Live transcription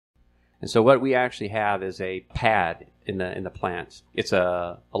And so what we actually have is a pad in the plants. It's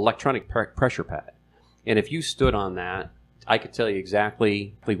a electronic pressure pad. And if you stood on that, I could tell you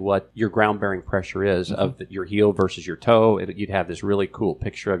exactly what your ground-bearing pressure is of your heel versus your toe. You'd have this really cool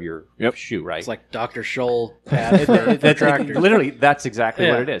picture of your shoe, right? It's like Dr. Scholl pad for tractors. Literally, that's exactly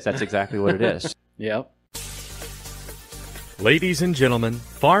what it is. That's exactly what it is. Yep. Ladies and gentlemen,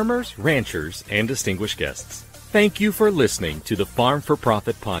 farmers, ranchers, and distinguished guests, thank you for listening to the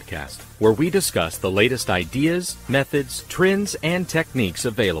Farm4Profit podcast, where we discuss the latest ideas, methods, trends, and techniques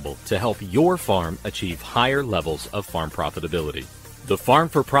available to help your farm achieve higher levels of farm profitability. The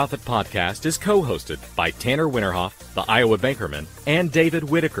Farm4Profit podcast is co-hosted by Tanner Winterhoff, the Iowa Bankerman, and David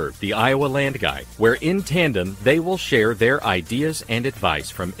Whitaker, the Iowa Land Guy, where in tandem they will share their ideas and advice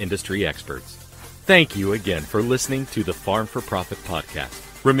from industry experts. Thank you again for listening to the Farm4Profit podcast.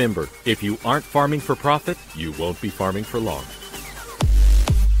 Remember, if you aren't farming for profit, you won't be farming for long.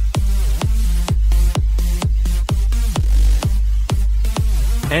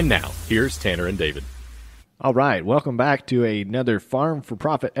 And now, here's Tanner and David. All right, welcome back to another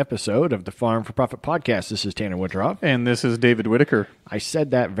Farm4Profit episode of the Farm4Profit podcast. This is Tanner Winterhoff. And this is David Whitaker. I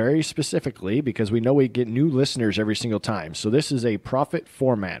said that very specifically because we know we get new listeners every single time. So this is a profit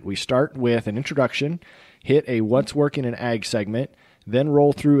format. We start with an introduction, hit a what's working in ag segment, then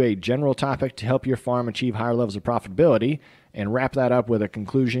roll through a general topic to help your farm achieve higher levels of profitability, and wrap that up with a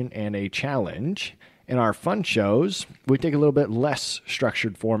conclusion and a challenge. In our fun shows, we take a little bit less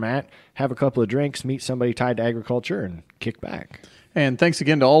structured format, have a couple of drinks, meet somebody tied to agriculture, and kick back. And thanks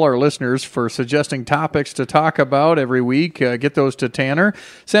again to all our listeners for suggesting topics to talk about every week. Get those to Tanner.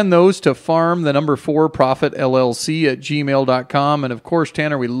 Send those to Farm4Profit LLC at gmail.com. And of course,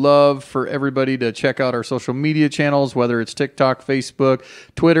 Tanner, we love for everybody to check out our social media channels, whether it's TikTok, Facebook,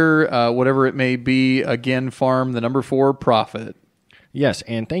 Twitter, whatever it may be. Again, Farm4Profit. Yes,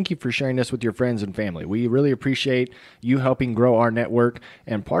 and thank you for sharing this with your friends and family. We really appreciate you helping grow our network,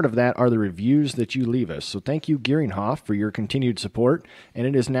 and part of that are the reviews that you leave us. So thank you, Gearinghoff, for your continued support. And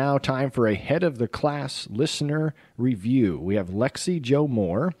it is now time for a head of the class listener review. We have Lexi Jo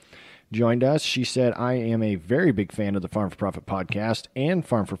Moore joined us. She said, I am a very big fan of the Farm4Profit podcast and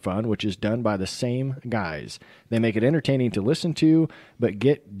Farm for Fun, which is done by the same guys. They make it entertaining to listen to, but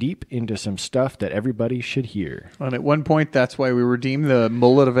get deep into some stuff that everybody should hear. And at one point, that's why we redeemed the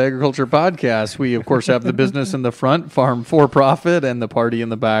Mullet of Agriculture podcast. We, of course, have the business in the front, Farm4Profit, and the party in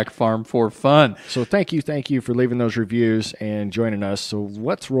the back, Farm for Fun. So thank you for leaving those reviews and joining us. So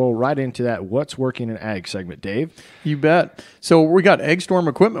let's roll right into that What's Working in Ag segment, Dave. You bet. So we got AgStorm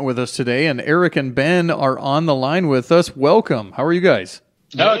equipment with us today, and Eric and Ben are on the line with us. Welcome. How are you guys?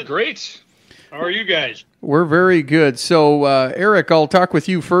 Great. How are you guys? We're very good. So, Eric, I'll talk with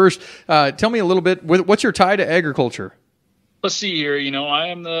you first. Tell me a little bit, what's your tie to agriculture? Let's see here.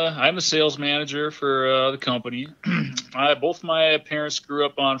 I'm the sales manager for the company. Both my parents grew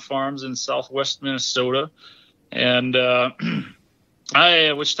up on farms in southwest Minnesota, and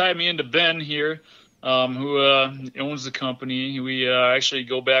which tied me into Ben here, who owns the company. We actually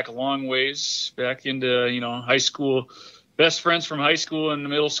go back a long ways, back into high school, best friends from high school and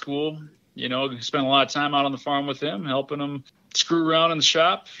middle school. Spent a lot of time out on the farm with him, helping him screw around in the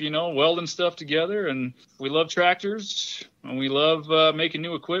shop, welding stuff together. And we love tractors and we love making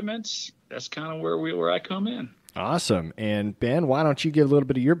new equipment. That's kind of where I come in. Awesome. And Ben, why don't you give a little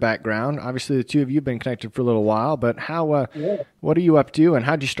bit of your background? Obviously, the two of you have been connected for a little while, but what are you up to and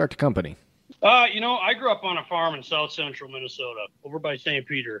how did you start the company? I grew up on a farm in south central Minnesota over by St.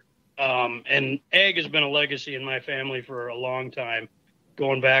 Peter. And ag has been a legacy in my family for a long time,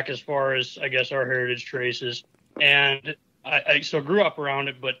 going back as far as, I guess, our heritage traces. And I so grew up around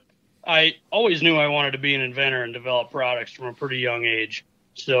it, but I always knew I wanted to be an inventor and develop products from a pretty young age.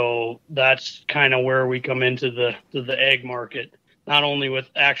 So that's kind of where we come into the ag market, not only with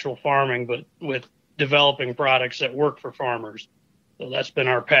actual farming, but with developing products that work for farmers. So that's been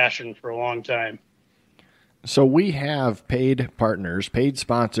our passion for a long time. So we have paid partners, paid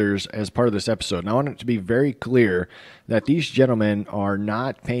sponsors as part of this episode. And I want it to be very clear that these gentlemen are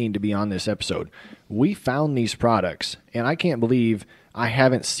not paying to be on this episode. We found these products, and I can't believe I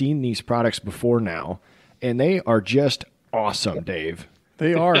haven't seen these products before now. And they are just awesome, Dave.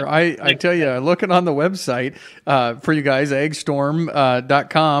 They are. I tell you, looking on the website for you guys,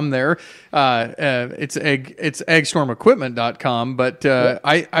 agstorm.com there. It's agstormequipment.com. But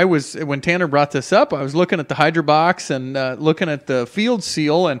I was, when Tanner brought this up, I was looking at the Hydrobox and looking at the Field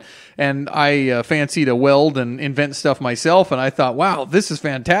Seal, and I fancied a weld and invent stuff myself. And I thought, wow, this is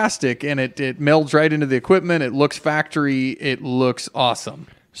fantastic. And it melds right into the equipment. It looks factory. It looks awesome.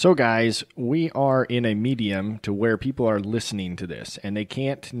 So, guys, we are in a medium to where people are listening to this, and they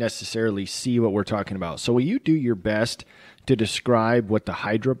can't necessarily see what we're talking about. So will you do your best to describe what the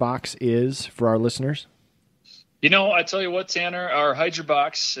Hydra Box is for our listeners? I tell you what, Tanner, our Hydra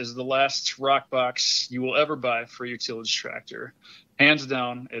Box is the last rock box you will ever buy for your tillage tractor. Hands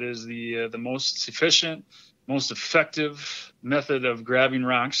down, it is the most efficient, most effective method of grabbing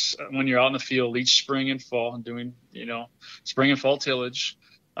rocks when you're out in the field each spring and fall and doing, spring and fall tillage.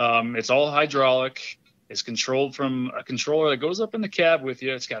 It's all hydraulic. It's controlled from a controller that goes up in the cab with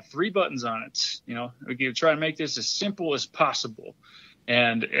you. It's got 3 buttons on it. We try to make this as simple as possible.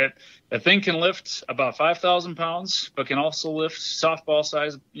 And the thing can lift about 5,000 pounds, but can also lift softball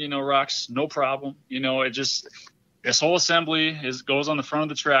size, rocks, no problem. This whole assembly goes on the front of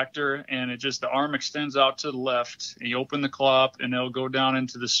the tractor, and the arm extends out to the left. And you open the claw up, and it'll go down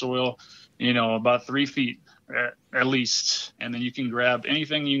into the soil, about 3 feet at least. And then you can grab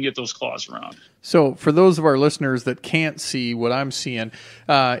anything you can get those claws around. So for those of our listeners that can't see what I'm seeing,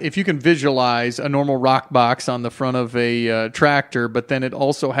 if you can visualize a normal rock box on the front of a tractor, but then it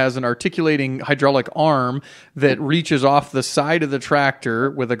also has an articulating hydraulic arm that reaches off the side of the tractor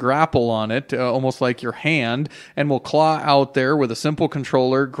with a grapple on it, almost like your hand, and will claw out there with a simple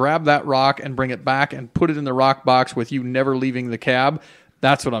controller, grab that rock and bring it back and put it in the rock box with you never leaving the cab.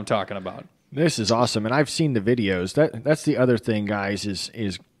 That's what I'm talking about. This is awesome, and I've seen the videos. That's the other thing, guys,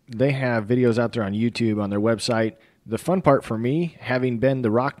 is they have videos out there on YouTube, on their website. The fun part for me, having been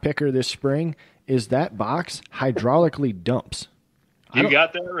the rock picker this spring, is that box hydraulically dumps. You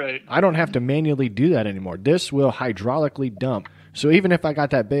got that right. I don't have to manually do that anymore. This will hydraulically dump. So even if I got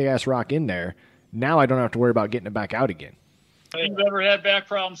that big-ass rock in there, now I don't have to worry about getting it back out again. If you've ever had back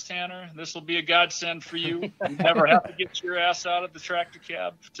problems, Tanner, this will be a godsend for you. You never have to get your ass out of the tractor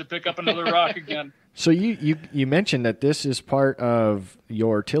cab to pick up another rock again. So you mentioned that this is part of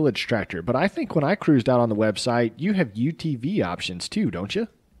your tillage tractor, but I think when I cruised out on the website, you have UTV options too, don't you?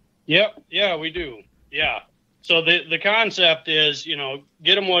 Yep. Yeah, we do. Yeah. So the concept is,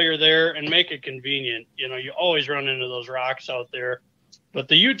 get them while you're there and make it convenient. You always run into those rocks out there, but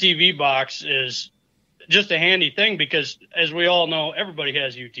the UTV box is just a handy thing because, as we all know, everybody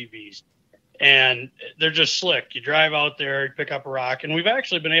has UTVs. And they're just slick. You drive out there, you pick up a rock, and we've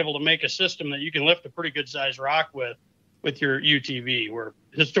actually been able to make a system that you can lift a pretty good sized rock with your UTV, where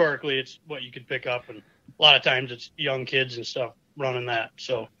historically it's what you could pick up, and a lot of times it's young kids and stuff running that.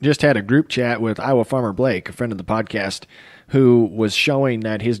 So just had a group chat with Iowa farmer Blake, a friend of the podcast, who was showing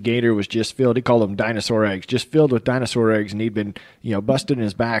that his gator was just filled. He called them dinosaur eggs, just filled with dinosaur eggs, and he'd been busted in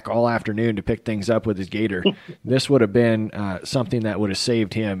his back all afternoon to pick things up with his gator. This would have been something that would have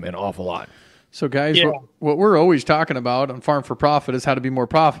saved him an awful lot. So, guys, what we're always talking about on Farm for Profit is how to be more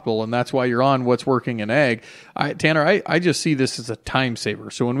profitable, and that's why you're on What's Working in Ag. Tanner, I just see this as a time saver.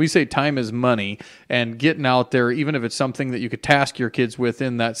 So when we say time is money and getting out there, even if it's something that you could task your kids with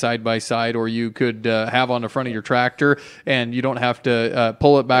in that side-by-side, or you could have on the front of your tractor, and you don't have to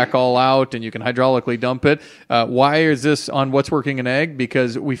pull it back all out, and you can hydraulically dump it. Why is this on What's Working in Ag?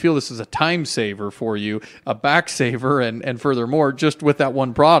 Because we feel this is a time saver for you, a back saver, and furthermore, just with that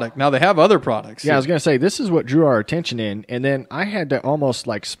one product. Now, they have other products. Yeah, I was going to say, this is what drew our attention in, and then I had to almost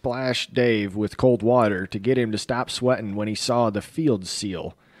like splash Dave with cold water to get him to stop sweating when he saw the field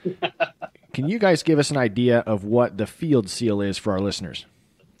seal. Can you guys give us an idea of what the field seal is for our listeners?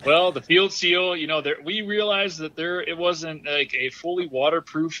 Well, the field seal, we realized that it wasn't like a fully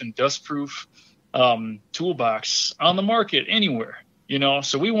waterproof and dustproof toolbox on the market anywhere.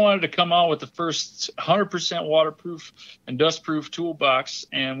 So we wanted to come out with the first 100% waterproof and dustproof toolbox,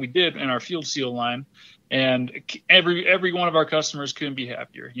 and we did in our field seal line. And every one of our customers couldn't be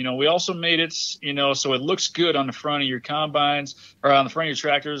happier. We also made it, so it looks good on the front of your combines, or on the front of your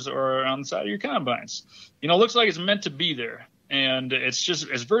tractors, or on the side of your combines. It looks like it's meant to be there. And it's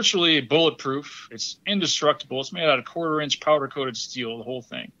virtually bulletproof. It's indestructible. It's made out of 1/4-inch powder coated steel, the whole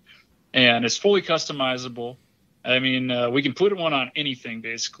thing, and it's fully customizable. I mean, we can put one on anything,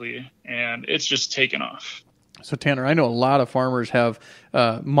 basically, and it's just taken off. So, Tanner, I know a lot of farmers have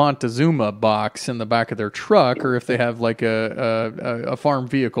Montezuma box in the back of their truck, or if they have like a farm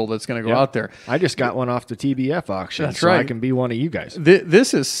vehicle that's going to go out there. I just got one off the TBF auction, that's so right. I can be one of you guys.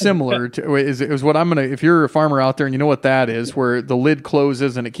 This is similar to is what I'm going to, if you're a farmer out there and you know what that is, where the lid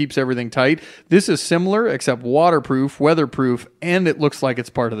closes and it keeps everything tight, this is similar except waterproof, weatherproof, and it looks like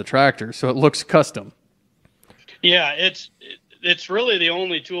it's part of the tractor, so it looks custom. Yeah, it's really the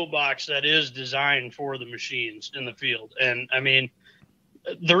only toolbox that is designed for the machines in the field. And I mean,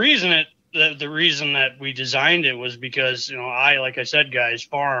 the reason the reason that we designed it was because, like I said, guys,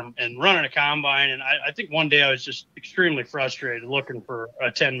 farm and running a combine. And I think one day I was just extremely frustrated looking for a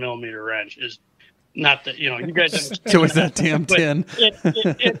 10 millimeter wrench. Is not that, you guys. So was that damn 10?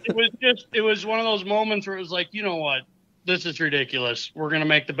 It was one of those moments where it was like, you know what? This is ridiculous. We're going to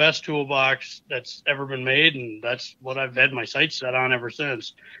make the best toolbox that's ever been made. And that's what I've had my sights set on ever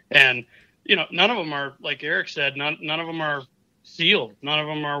since. And, none of them are, like Eric said, none of them are sealed. None of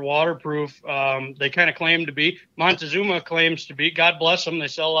them are waterproof. They kind of claim to be. Montezuma claims to be. God bless them. They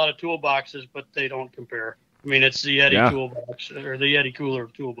sell a lot of toolboxes, but they don't compare. I mean, it's the Yeti toolbox or the Yeti cooler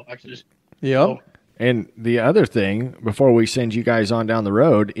toolboxes. Yep. So, And the other thing, before we send you guys on down the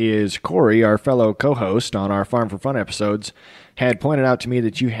road, is Corey, our fellow co-host on our Farm for Fun episodes, had pointed out to me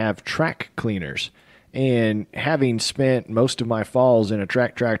that you have track cleaners. And having spent most of my falls in a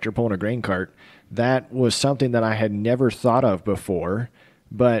track tractor pulling a grain cart, that was something that I had never thought of before,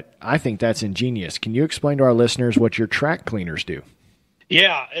 but I think that's ingenious. Can you explain to our listeners what your track cleaners do?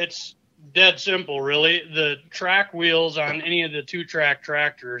 Yeah, it's dead simple, really. The track wheels on any of the 2-track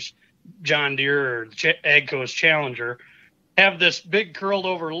tractors, John Deere or AGCO's Challenger, have this big curled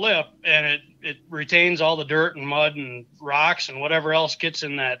over lip, and it retains all the dirt and mud and rocks and whatever else gets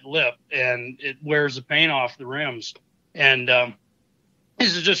in that lip, and it wears the paint off the rims. And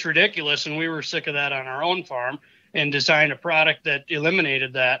this is just ridiculous, and we were sick of that on our own farm and designed a product that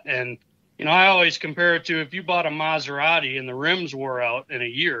eliminated that. And, I always compare it to if you bought a Maserati and the rims wore out in a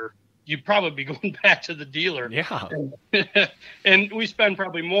year, you'd probably be going back to the dealer. Yeah. And we spend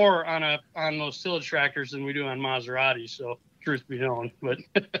probably more on those tillage tractors than we do on Maseratis. So truth be known, but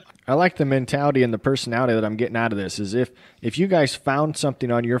I like the mentality and the personality that I'm getting out of this is if you guys found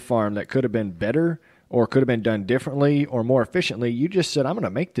something on your farm that could have been better or could have been done differently or more efficiently, you just said, I'm going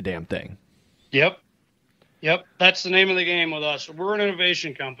to make the damn thing. Yep. That's the name of the game with us. We're an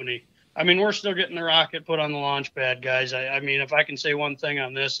innovation company. I mean, we're still getting the rocket put on the launch pad, guys. I mean, if I can say one thing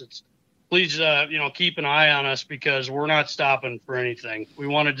on this, it's please, keep an eye on us because we're not stopping for anything. We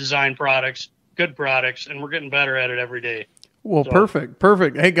want to design products, good products, and we're getting better at it every day. Well, perfect.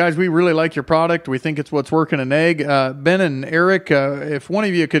 Hey, guys, we really like your product. We think it's what's working in ag. Ben and Eric, if one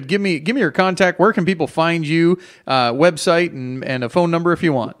of you could give me your contact, where can people find you, website and a phone number if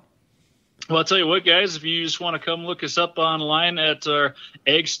you want? Well, I'll tell you what, guys, if you just want to come look us up online at our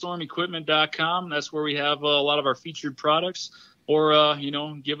agstormequipment.com, that's where we have a lot of our featured products. Or,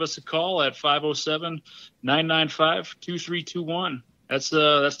 give us a call at 507-995-2321. That's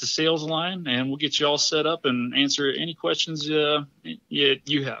the sales line, and we'll get you all set up and answer any questions you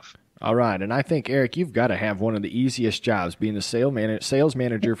have. All right, and I think, Eric, you've got to have one of the easiest jobs, being the sales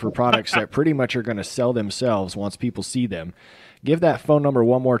manager for products that pretty much are going to sell themselves once people see them. Give that phone number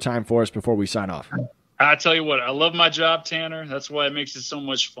one more time for us before we sign off. I tell you what, I love my job, Tanner. That's why it makes it so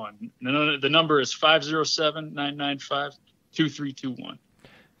much fun. The number is 507-995-2321.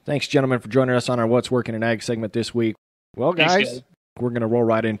 Thanks, gentlemen, for joining us on our What's Working in Ag segment this week. Well, guys, we're going to roll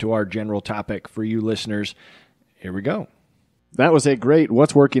right into our general topic for you listeners. Here we go. That was a great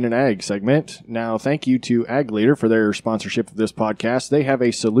What's Working in Ag segment. Now, thank you to Ag Leader for their sponsorship of this podcast. They have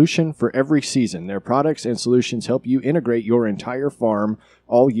a solution for every season. Their products and solutions help you integrate your entire farm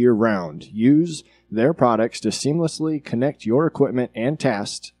all year round. Use their products to seamlessly connect your equipment and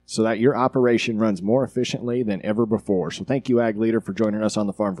tasks so that your operation runs more efficiently than ever before. So thank you, Ag Leader, for joining us on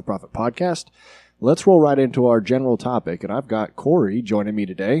the Farm for Profit podcast. Let's roll right into our general topic, and I've got Corey joining me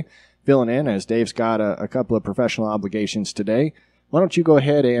today, filling in as Dave's got a couple of professional obligations today. Why don't you go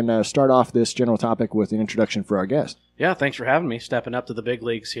ahead and start off this general topic with an introduction for our guest? Yeah, thanks for having me, stepping up to the big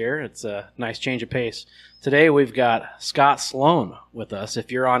leagues here. It's a nice change of pace. Today we've got Scott Sloan with us.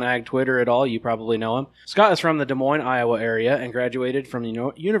 If you're on Ag Twitter at all, you probably know him. Scott is from the Des Moines, Iowa area and graduated from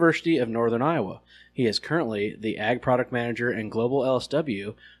the University of Northern Iowa. He is currently the Ag Product Manager and Global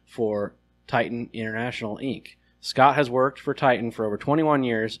LSW for Titan International, Inc. Scott has worked for Titan for over 21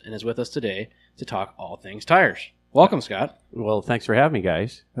 years and is with us today to talk all things tires. Welcome, Scott. Well, thanks for having me,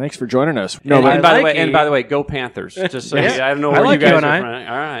 guys. Thanks for joining us. And by the way, go Panthers. Just so I don't know where like you guys you and are I. from. All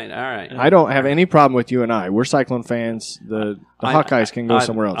right. I don't have any problem with you and I. We're Cyclone fans. The Hawkeyes can go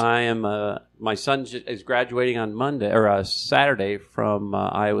somewhere else. I am. My son is graduating on Saturday from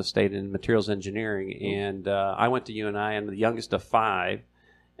Iowa State in materials engineering, and I went to UNI. I'm the youngest of 5,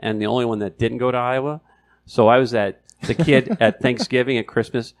 and the only one that didn't go to Iowa. So I was the kid at Thanksgiving and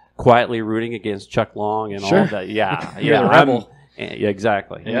Christmas, quietly rooting against Chuck Long and all that. Yeah, You're the rebel. Yeah,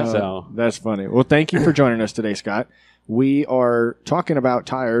 exactly. Yeah. So that's funny. Well, thank you for joining us today, Scott. We are talking about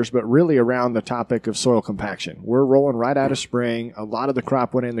tires, but really around the topic of soil compaction. We're rolling right out of spring. A lot of the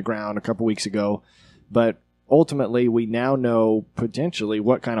crop went in the ground a couple weeks ago, but ultimately, we now know potentially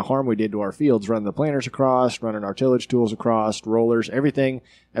what kind of harm we did to our fields, running the planters across, running our tillage tools across, rollers, everything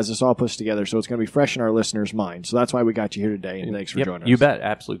as this all puts together. So it's going to be fresh in our listeners' minds. So that's why we got you here today, and thanks for joining us. You bet.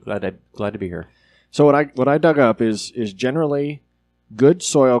 Absolutely. Glad to be here. So what I dug up is generally good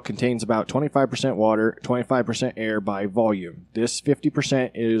soil contains about 25% water, 25% air by volume. This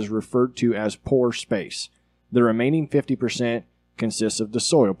 50% is referred to as pore space. The remaining 50% consists of the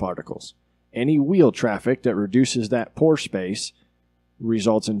soil particles. Any wheel traffic that reduces that pore space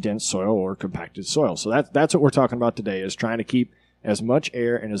results in dense soil or compacted soil. So that's what we're talking about today, is trying to keep as much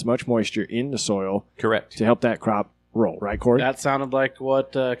air and as much moisture in the soil. Correct. To help that crop roll. Right, Corey? That sounded like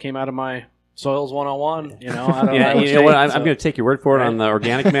what came out of my Soils 101. You know, I'm going to take your word for it on the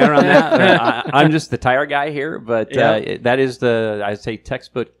organic matter on that. I'm just the tire guy here, but that is I'd say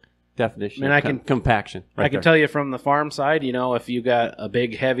textbook definition. I mean, compaction. I can tell you from the farm side, you know, if you got a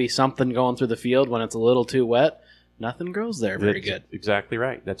big heavy something going through the field when it's a little too wet, nothing grows there very good. Exactly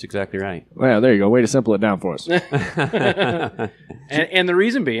right. That's exactly right. Well, there you go. Way to simple it down for us. and the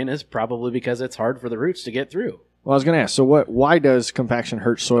reason being is probably because it's hard for the roots to get through. Well, I was going to ask, so why does compaction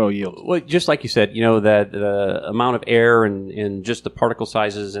hurt soil yield? Well, just like you said, you know, that the amount of air and just the particle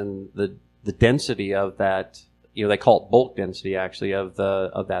sizes and the density of that, you know, they call it bulk density actually of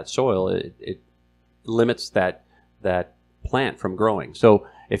that soil. It limits that plant from growing. So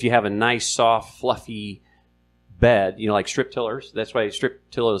if you have a nice, soft, fluffy bed, you know, like strip tillers, that's why strip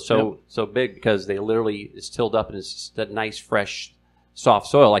tiller is so big, because it's tilled up and it's just that nice, fresh, soft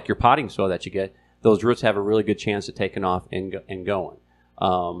soil, like your potting soil that you get. Those roots have a really good chance of taking off and going.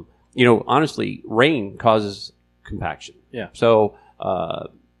 You know, honestly, rain causes compaction. Yeah. So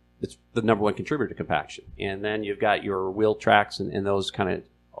it's the number one contributor to compaction. And then you've got your wheel tracks, and those kind of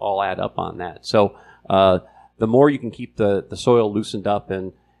all add up on that. So the more you can keep the soil loosened up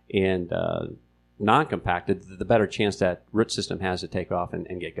and non-compacted, the better chance that root system has to take off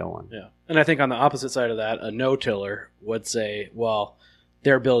and get going. Yeah. And I think on the opposite side of that, a no-tiller would say, well,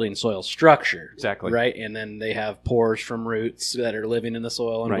 they're building soil structure. Exactly. Right? And then they have pores from roots that are living in the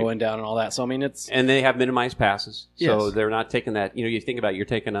soil and going down and all that. So, I mean, and they have minimized passes. Yes. So they're not taking that, you know, you think about it, you're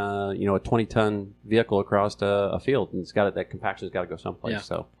taking a 20-ton vehicle across a field, and that compaction's got to go someplace. Yeah.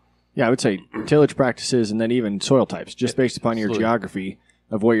 So. Yeah, I would say tillage practices and then even soil types, just based upon your geography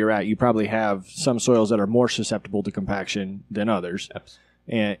of where you're at. You probably have some soils that are more susceptible to compaction than others. Absolutely.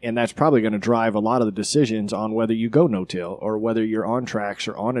 And that's probably going to drive a lot of the decisions on whether you go no-till or whether you're on tracks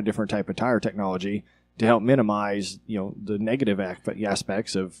or on a different type of tire technology to help minimize, you know, the negative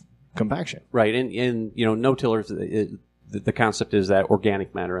aspects of compaction. Right, and you know, no-tillers, the concept is that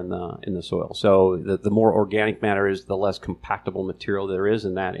organic matter in the soil. So the more organic matter is, the less compactable material there is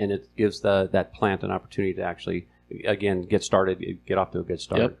in that, and it gives that plant an opportunity to actually, again, get off to a good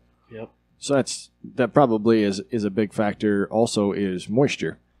start. Yep. So that probably is a big factor. Also is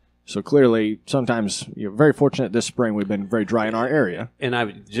moisture. So clearly, sometimes you're very fortunate this spring we've been very dry in our area. And I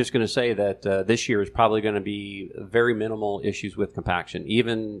was just going to say that this year is probably going to be very minimal issues with compaction.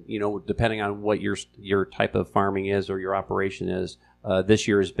 Even, you know, depending on what your type of farming is or your operation is, this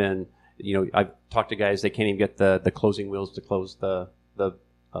year has been, you know, I've talked to guys, they can't even get the closing wheels to close the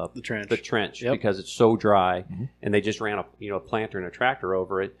trench because it's so dry, and they just ran a planter and a tractor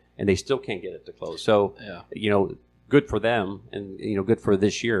over it, and they still can't get it to close. So, you know, good for them, and, you know, good for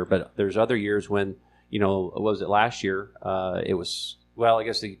this year. But there's other years when, you know, what was it last year? It was, well, I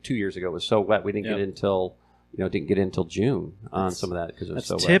guess 2 years ago, it was so wet we didn't get it until June on some of that because it was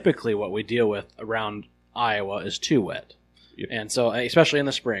so wet. That's typically what we deal with around Iowa is too wet. Yep. And so, especially in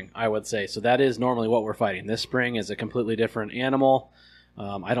the spring, I would say. So that is normally what we're fighting. This spring is a completely different animal.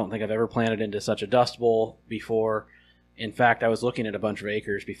 I don't think I've ever planted into such a dust bowl before. In fact, I was looking at a bunch of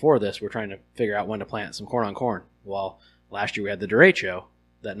acres before this. We're trying to figure out when to plant some corn on corn. Well, last year we had the derecho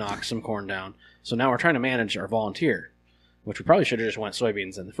that knocked some corn down. So now we're trying to manage our volunteer, which we probably should have just went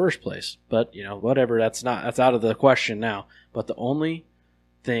soybeans in the first place. But, you know, whatever, that's out of the question now. But the only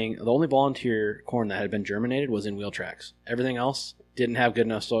volunteer corn that had been germinated was in wheel tracks. Everything else didn't have good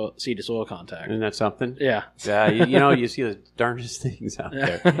enough seed to soil contact. Isn't that something? Yeah. Yeah, you know, you see the darndest things out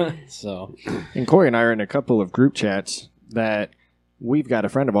there. So, and Corey and I are in a couple of group chats that we've got a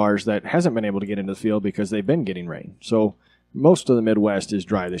friend of ours that hasn't been able to get into the field because they've been getting rain. So most of the Midwest is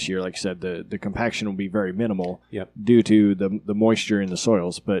dry this year. Like I said, the compaction will be very minimal due to the moisture in the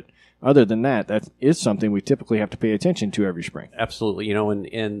soils. But other than that is something we typically have to pay attention to every spring. Absolutely. You know,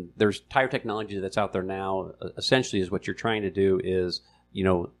 and there's tire technology that's out there now. Essentially is what you're trying to do is, you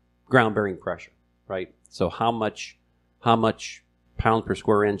know, ground bearing pressure, right? So how much pound per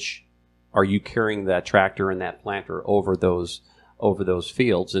square inch are you carrying that tractor and that planter over those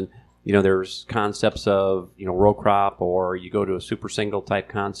fields? And there's concepts of, row crop, or you go to a super single type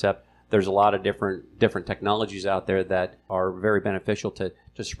concept. There's a lot of different technologies out there that are very beneficial to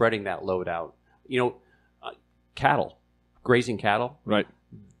spreading that load out. Cattle, grazing cattle, Right.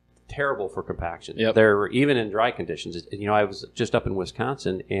 terrible for compaction. Yep. They're even in dry conditions. I was just up in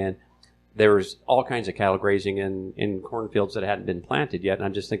Wisconsin, and there was all kinds of cattle grazing in cornfields that hadn't been planted yet. And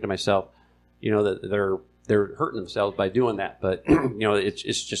I'm just thinking to myself, that they're hurting themselves by doing that. But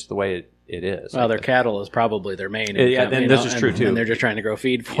it's just the way it is. Well, their cattle is probably their main income, income. This is true too. And they're just trying to grow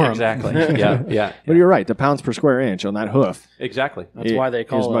feed for them. Exactly. Yeah. But you're right. The pounds per square inch on that hoof Exactly. That's why they is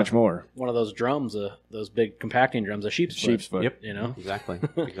call much more. one of those drums, those big compacting drums, a sheep's foot. Sheep's foot. Yep. Exactly.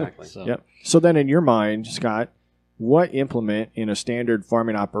 So, Yep. So then, in your mind, Scott, what implement in a standard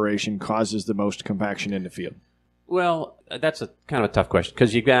farming operation causes the most compaction in the field? Well, that's a kind of a tough question,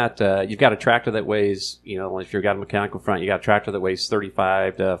 because you've got a tractor that weighs, if you've got a mechanical front, you got a tractor that weighs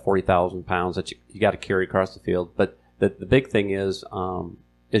 35 to 40,000 pounds that you got to carry across the field. But the big thing is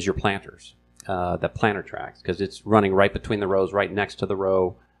your planters, that planter tracks, because it's running right between the rows, right next to the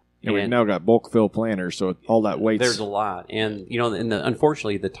row. And we've now got bulk fill planters, so all that weight. There's a lot, and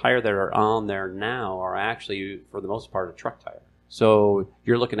unfortunately, the tire that are on there now are actually, for the most part, a truck tire. So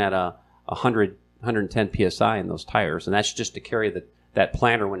you're looking at a 110 psi in those tires, and that's just to carry that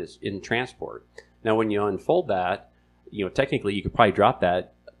planter when it's in transport. Now, when you unfold that, technically you could probably drop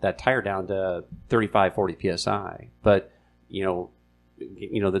that tire down to 35, 40 psi. But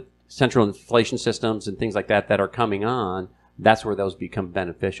the central inflation systems and things like that are coming on. That's where those become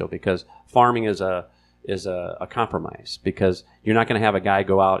beneficial, because farming is a compromise, because you're not going to have a guy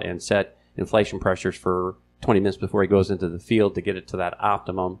go out and set inflation pressures for 20 minutes before he goes into the field to get it to that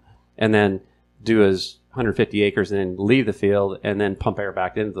optimum, and then do his 150 acres and then leave the field and then pump air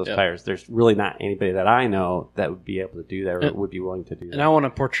back into those tires. There's really not anybody that I know that would be able to do that, or would be willing to do that. And I want to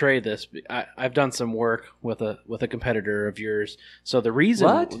portray this. I've done some work with a competitor of yours. So the reason,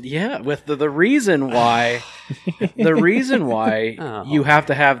 with the reason why, you have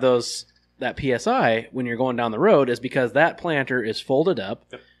to have that PSI when you're going down the road is because that planter is folded up.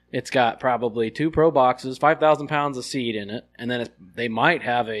 Yep. It's got probably 2 pro boxes, 5,000 pounds of seed in it, and then they might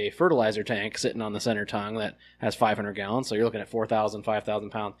have a fertilizer tank sitting on the center tongue that has 500 gallons, so you're looking at 4,000, 5,000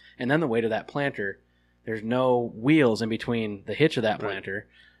 pounds. And then the weight of that planter, there's no wheels in between the hitch of that planter.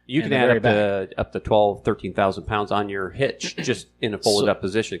 You can add up to 12, 13,000 pounds on your hitch just in a folded up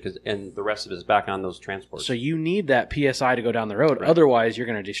position, and the rest of it is back on those transports. So you need that PSI to go down the road. Right. Otherwise, you're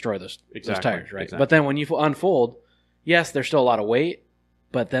going to destroy those tires, right? Exactly. But then when you unfold, yes, there's still a lot of weight,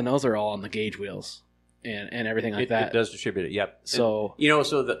 but then those are all on the gauge wheels and everything like that. It does distribute it, yep. So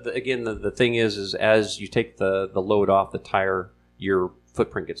the thing is as you take the load off the tire, your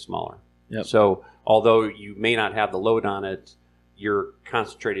footprint gets smaller. Yep. So although you may not have the load on it, you're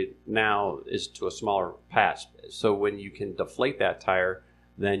concentrated now is to a smaller patch. So when you can deflate that tire,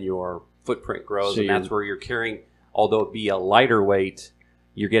 then your footprint grows, and that's where you're carrying, although it be a lighter weight,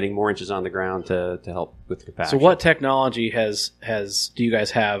 you're getting more inches on the ground to help with compaction. So what technology do you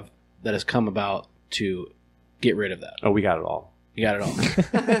guys have that has come about to get rid of that? Oh, we got it all. You got it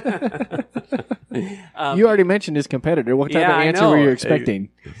all. You already mentioned his competitor. What type of answer were you expecting?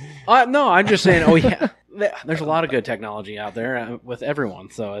 No, I'm just saying, oh yeah, there's a lot of good technology out there with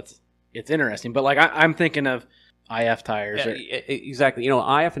everyone, so it's interesting. But like I'm thinking of IF tires. Exactly.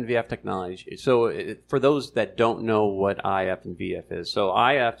 IF and VF technology. So for those that don't know what IF and VF is, so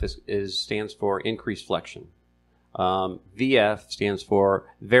IF stands for increased flexion. VF stands for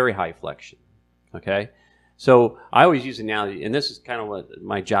very high flexion. Okay. So I always use the analogy, and this is kind of what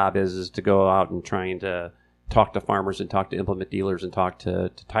my job is to go out and trying to talk to farmers and talk to implement dealers and talk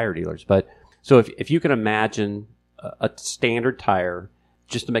to tire dealers. But so if you can imagine a standard tire,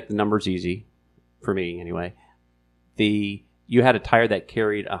 just to make the numbers easy for me anyway, you had a tire that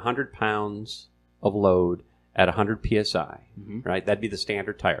carried 100 pounds of load at 100 psi, right? That'd be the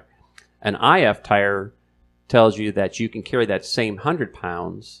standard tire. An IF tire tells you that you can carry that same 100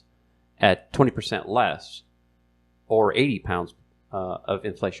 pounds at 20% less, or 80 pounds of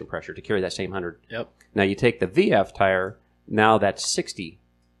inflation pressure to carry that same 100. Yep. Now you take the VF tire, now that's 60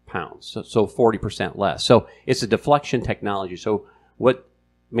 pounds, so 40% less. So it's a deflection technology. So what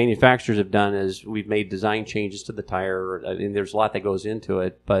manufacturers have done is we've made design changes to the tire. I mean, there's a lot that goes into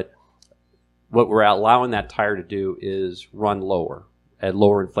it, but what we're allowing that tire to do is run lower at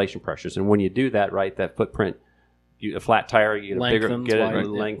lower inflation pressures. And when you do that, right, that footprint, a flat tire, you get a bigger,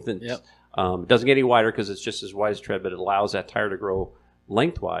 lengthens. Yep. It doesn't get any wider because it's just as wide as tread, but it allows that tire to grow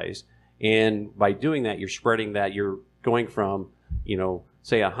lengthwise. And by doing that, you're spreading that. You're going from,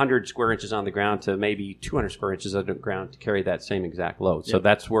 say 100 square inches on the ground to maybe 200 square inches on the ground to carry that same exact load. So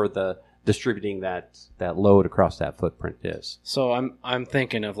that's where the distributing that load across that footprint is. So I'm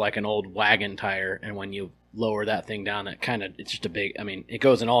thinking of like an old wagon tire, and when you lower that thing down, it's just a big. I mean, it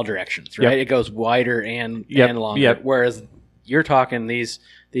goes in all directions, right? It goes wider and longer. Yep. Whereas you're talking these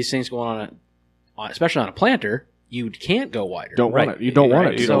things going on especially on a planter, you can't go wider. Don't want it. You don't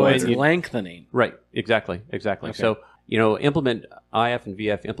want it. So it's lengthening. Right. Exactly. Okay. So IF and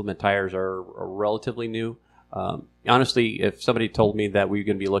VF implement tires are relatively new. Honestly, if somebody told me that we were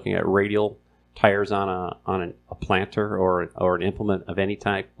going to be looking at radial tires on a planter or an implement of any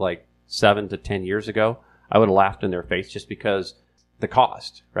type like 7 to 10 years ago, I would have laughed in their face just because the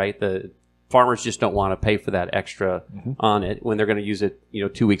cost, right? The farmers just don't want to pay for that extra on it when they're going to use it,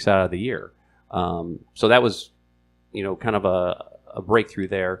 2 weeks out of the year. So that was, kind of a breakthrough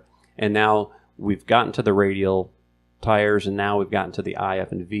there. And now we've gotten to the radial tires, and now we've gotten to the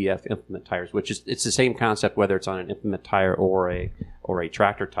IF and VF implement tires, which is it's the same concept whether it's on an implement tire or a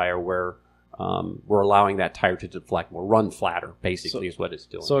tractor tire, where we're allowing that tire to deflect more, run flatter, basically, is what it's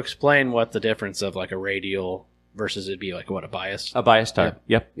doing. So explain what the difference of like a radial versus it'd be like a bias? A bias tire.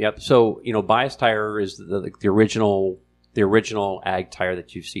 Yep. So bias tire is the original ag tire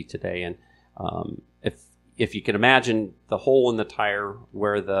that you see today, and if you can imagine the hole in the tire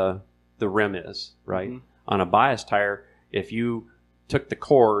where the rim is, right? Mm-hmm. On a bias tire, if you took the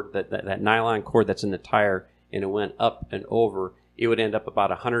cord, that nylon cord that's in the tire, and it went up and over, it would end up about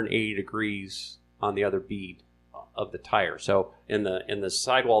 180 degrees on the other bead of the tire. So in the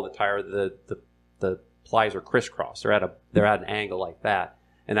sidewall of the tire, the plies are crisscrossed. They're at an angle like that,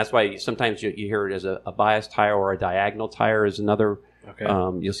 and that's why sometimes you hear it as a bias tire, or a diagonal tire is another. Okay.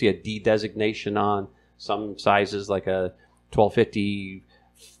 You'll see a D designation on some sizes, like a 1250.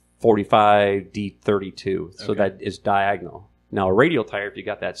 45 D32, so that is diagonal. Now a radial tire, if you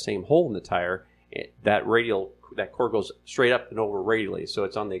got that same hole in the tire, that cord goes straight up and over radially, so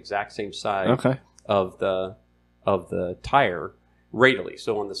it's on the exact same side of the tire radially.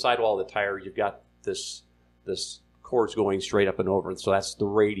 So on the sidewall of the tire, you've got this cords going straight up and over, and so that's the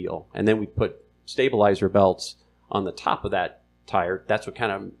radial. And then we put stabilizer belts on the top of that tire. That's what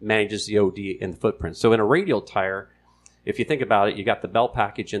kind of manages the OD and the footprint. So in a radial tire, if you think about it, you got the belt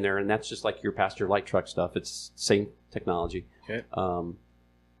package in there, and that's just like your passenger light truck stuff. It's the same technology. Okay.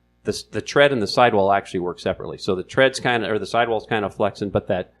 The tread and the sidewall actually work separately. So the the sidewall's kind of flexing, but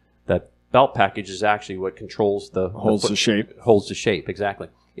that belt package is actually what controls holds the shape. Holds the shape, exactly.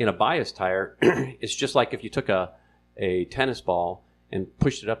 In a bias tire, it's just like if you took a tennis ball and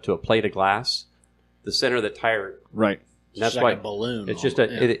pushed it up to a plate of glass, the center of the tire. Right. That's like why a balloon. It's just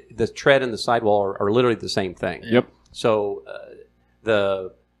the tread and the sidewall are literally the same thing. Yep. So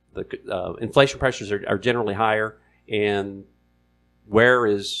the inflation pressures are generally higher, and wear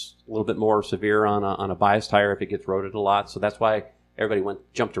is a little bit more severe on a bias tire if it gets roaded a lot. So that's why everybody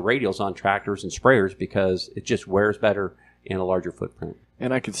jumped to radials on tractors and sprayers, because it just wears better in a larger footprint.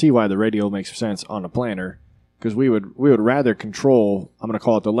 And I can see why the radial makes sense on a planter, because we would rather control, I'm going to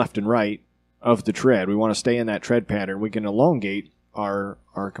call it the left and right of the tread. We want to stay in that tread pattern. We can elongate our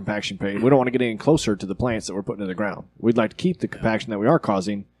compaction page. We don't want to get any closer to the plants that we're putting in the ground. We'd like to keep the compaction that we are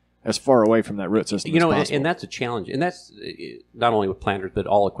causing as far away from that root system as possible. And that's a challenge. And that's not only with planters, but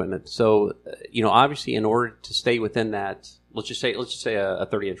all equipment. So, obviously in order to stay within that, let's just say a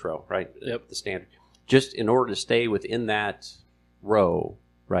 30-inch row, right? Yep. The standard. Just in order to stay within that row,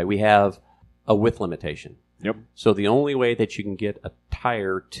 right, we have a width limitation. Yep. So the only way that you can get a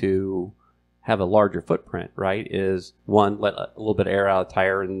tire to have a larger footprint, right, is one, let a little bit of air out of the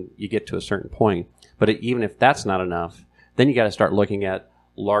tire and you get to a certain point. But even if that's not enough, then you got to start looking at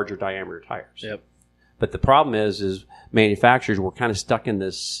larger diameter tires. Yep. But the problem is manufacturers were kind of stuck in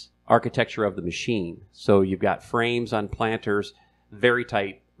this architecture of the machine. So you've got frames on planters, very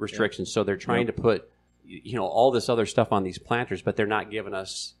tight restrictions. So they're trying to put all this other stuff on these planters, but they're not giving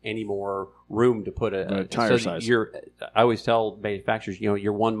us any more room to put a tire size. I always tell manufacturers,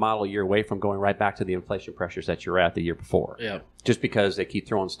 you're one model year away from going right back to the inflation pressures that you're at the year before. Yeah. Just because they keep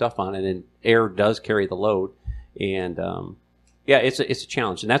throwing stuff on it, and air does carry the load, and it's a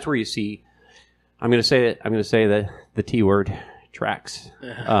challenge, and that's where you see. I'm going to say that the T word, tracks,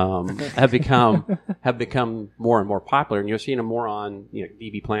 have become more and more popular, and you're seeing them more on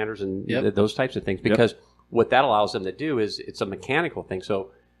DB planters and those types of things, because what that allows them to do is it's a mechanical thing.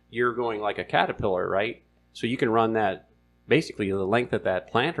 So you're going like a caterpillar, right? So you can run that basically the length of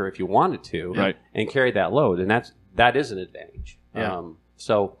that planter if you wanted to, right, and carry that load, and that is an advantage. Yeah.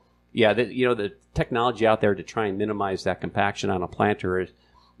 The technology out there to try and minimize that compaction on a planter is,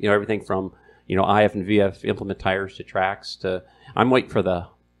 everything from IF and VF implement tires to tracks. I'm waiting for the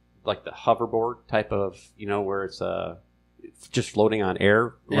hoverboard type of, where it's just floating on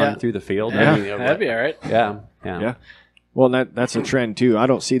air running through the field. Yeah, I mean, that'd be all right. Yeah. Well, that's a trend too. I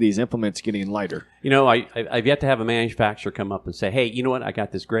don't see these implements getting lighter. I've yet to have a manufacturer come up and say, hey, you know what? I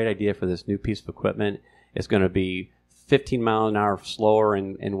got this great idea for this new piece of equipment. It's going to be 15 mile an hour slower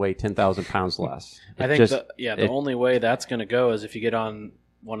and weigh 10,000 pounds less. I think the only way that's going to go is if you get on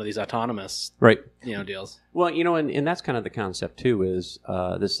one of these autonomous deals. Well, and that's kind of the concept too, is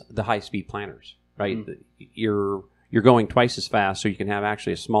the high speed planters, right? Mm-hmm. You're going twice as fast, so you can have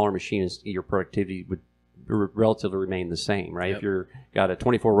actually a smaller machine. Your productivity would relatively remain the same, right? Yep. If you're got a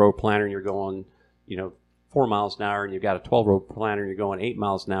 24 row planter and you're going 4 miles an hour, and you've got a 12 row planter and you're going 8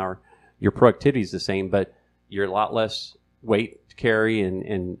 miles an hour, your productivity is the same, but you're a lot less weight to carry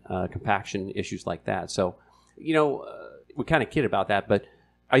and compaction issues like that. So, we kind of kid about that, but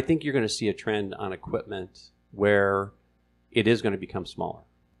I think you're going to see a trend on equipment where it is going to become smaller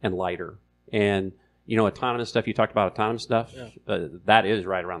and lighter. And, autonomous stuff, you talked about autonomous stuff, that is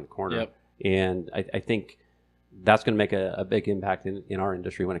right around the corner. Yep. And I think that's going to make a big impact in our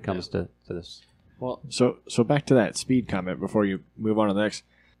industry when it comes to this. Well, so back to that speed comment before you move on to the next.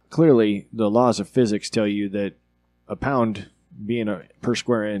 Clearly, the laws of physics tell you that a pound being per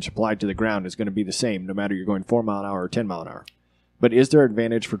square inch applied to the ground is going to be the same no matter you're going 4 mile an hour or 10 mile an hour. But is there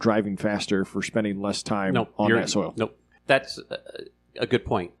advantage for driving faster for spending less time on that soil? Nope. That's a good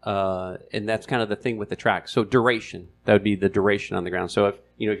point. And that's kind of the thing with the track. So duration, that would be the duration on the ground. So if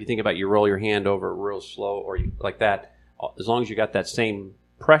you think about you roll your hand over real slow or like that, as long as you got that same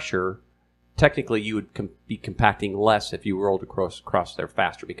pressure, technically you would be compacting less if you rolled across there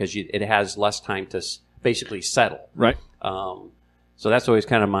faster because it has less time to basically settle. Right. So that's always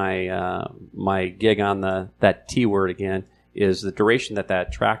kind of my gig on that T word again, is the duration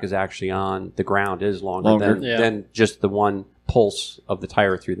that track is actually on the ground is longer. Than just the one pulse of the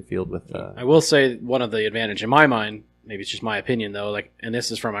tire through the field with. I will say one of the advantage in my mind, maybe it's just my opinion though, and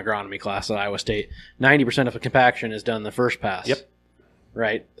this is from agronomy class at Iowa State, 90% of a compaction is done the first pass. Yep.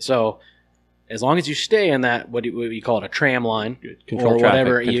 Right. So as long as you stay in that, what you call it, a tram line, control or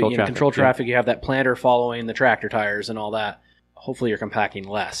traffic, whatever, control traffic, you have that planter following the tractor tires and all that. Hopefully you're compacting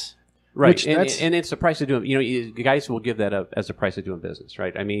less. Right, and it's the price of doing. You guys will give that up as the price of doing business,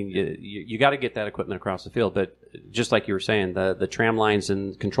 right? I mean, you got to get that equipment across the field, but just like you were saying, the tram lines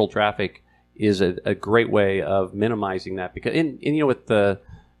and control traffic is a great way of minimizing that because, with the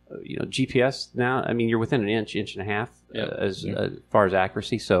GPS now, I mean, you're within an inch and a half as far as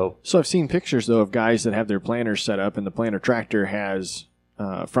accuracy. So I've seen pictures though of guys that have their planters set up, and the planter tractor has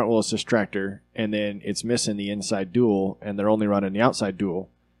front wheel assist tractor, and then it's missing the inside dual, and they're only running the outside dual.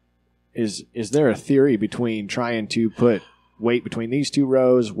 Is there a theory between trying to put weight between these two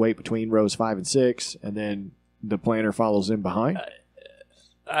rows, weight between rows 5 and 6, and then the planter follows in behind?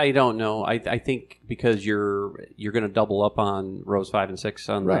 I don't know. I think because you're going to double up on rows 5 and 6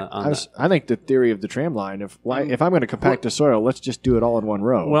 on right. the. I think the theory of the tram line. If I'm going to compact the soil, let's just do it all in one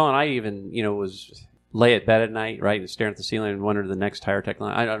row. Well, and I even was lay at bed at night, right, and staring at the ceiling and wonder the next tire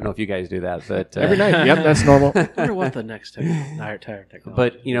technology. I don't know if you guys do that, but every night. Yep, that's normal. I wonder what the next tire technology.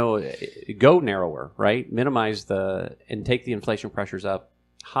 But go narrower, right? Minimize and take the inflation pressures up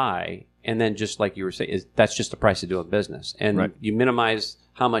high, and then just like you were saying, that's just the price of doing business, and you minimize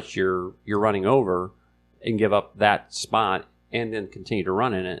how much you're running over, and give up that spot, and then continue to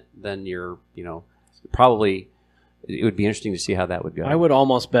run in it. Then you're probably. It would be interesting to see how that would go. I would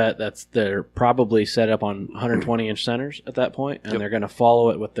almost bet they're probably set up on 120-inch centers at that point, and they're going to follow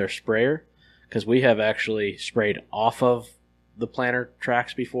it with their sprayer, because we have actually sprayed off of the planter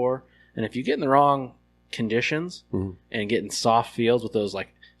tracks before, and if you get in the wrong conditions and get in soft fields with those,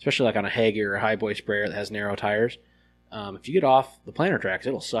 especially on a Hager or a Highboy sprayer that has narrow tires, if you get off the planter tracks,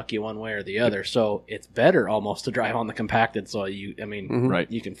 it'll suck you one way or the other. So it's better almost to drive on the compacted soil. You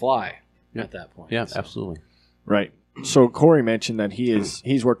can fly at that point. Yeah, absolutely. Right. So Corey mentioned that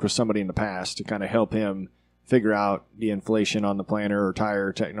he's worked with somebody in the past to kind of help him figure out the inflation on the planter or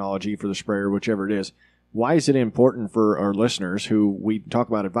tire technology for the sprayer, whichever it is. Why is it important for our listeners who we talk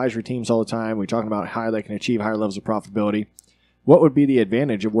about advisory teams all the time? We talk about how they can achieve higher levels of profitability. What would be the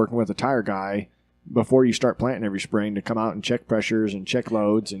advantage of working with a tire guy before you start planting every spring to come out and check pressures and check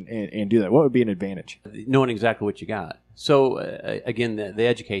loads and do that? What would be an advantage? Knowing exactly what you got. So again, the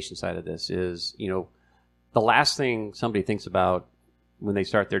education side of this is, the last thing somebody thinks about when they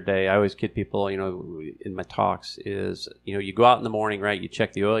start their day, I always kid people, in my talks is, you go out in the morning, right? You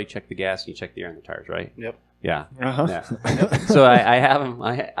check the oil, you check the gas, and you check the air in the tires, right? Yep. Yeah. Uh-huh. Yeah. So I have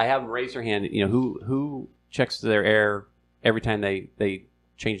them raise their hand. Who checks their air every time they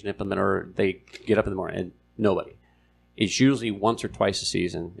change an implement or they get up in the morning, and nobody. It's usually once or twice a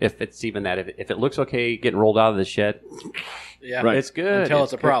season, if it's even that. If it looks okay getting rolled out of the shed, Yeah, Right. it's good. until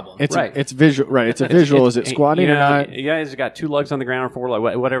it's a problem. It's Right. It's visual, right? It's a visual. Is it squatting or not? You guys got 2 lugs on the ground or 4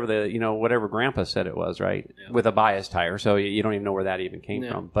 lugs, whatever whatever Grandpa said it was, right? Yeah. With a bias tire, so you don't even know where that even came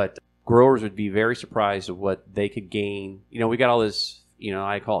Yeah. from. But growers would be very surprised at what they could gain. We got all this,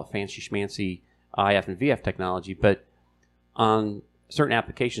 I call it fancy schmancy IF and VF technology, but on certain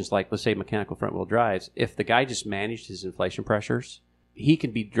applications, like let's say mechanical front wheel drives, if the guy just managed his inflation pressures, he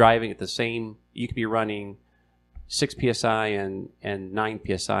could be driving at the same. You could be running 6 psi and 9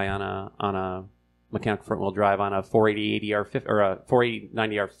 psi on a mechanical front wheel drive on a 480 80R 50 or a 480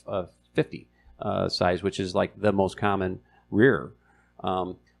 90R 50 size, which is like the most common rear.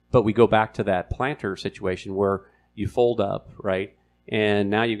 But we go back to that planter situation where you fold up, right, and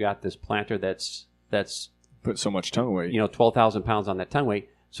now you've got this planter that's Put so much tongue weight. 12,000 pounds on that tongue weight.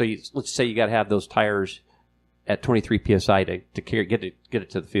 So let's say you got to have those tires at 23 psi to get it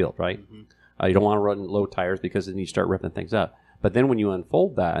to the field, right? Mm-hmm. You don't want to run low tires because then you start ripping things up. But then when you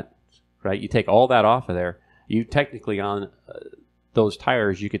unfold that, right, you take all that off of there. You technically on those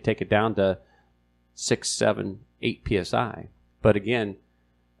tires, you could take it down to 6, 7, 8 psi. But again,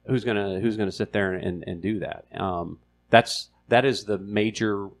 who's gonna sit there and do that? That is the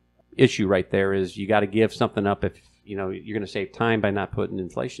major issue right there. Is you got to give something up if you're going to save time by not putting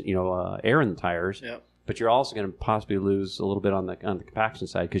inflation, air in the tires. Yep. But you're also going to possibly lose a little bit on the compaction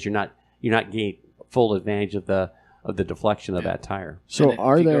side because you're not getting full advantage of the deflection of that tire. So if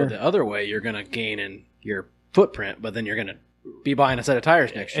are you there go the other way, you're going to gain in your footprint, but then you're going to be buying a set of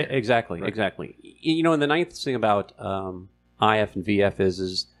tires next year. Exactly. And the nice thing about IF and VF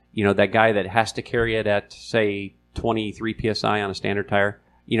is that guy that has to carry it at say 23 psi on a standard tire.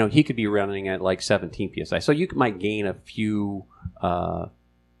 He could be running at like 17 psi. So you might gain a few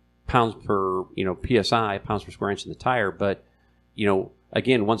pounds per psi, pounds per square inch in the tire. But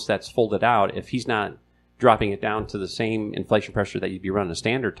again, once that's folded out, if he's not dropping it down to the same inflation pressure that you'd be running a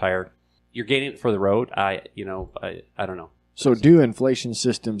standard tire, you're gaining it for the road. I don't know. So do inflation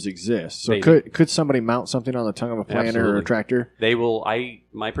systems exist? So could somebody mount something on the tongue of a planter Absolutely. or a tractor? They will.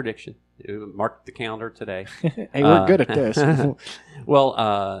 My prediction. Mark the calendar today. Hey, we're good at this.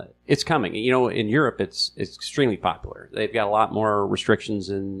 Well, it's coming. In Europe, it's extremely popular. They've got a lot more restrictions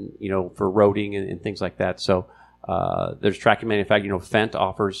and for roading and things like that. So there's tracking manufacturing. Fendt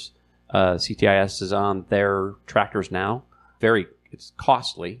offers CTISs on their tractors now. It's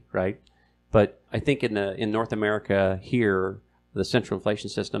costly, right? But I think in North America here, the central inflation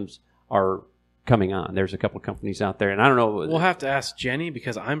systems are coming on. There's a couple of companies out there, and I don't know. We'll have to ask Jenny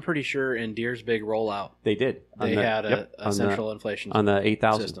because I'm pretty sure in Deere's big rollout, they did. They had a central inflation on the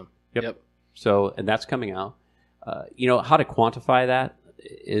 8,000 system. Yep. So, and that's coming out. How to quantify that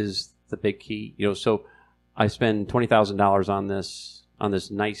is the big key. So I spend $20,000 on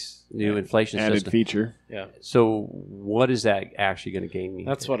this nice new inflation added system. feature. Yeah. So what is that actually going to gain me?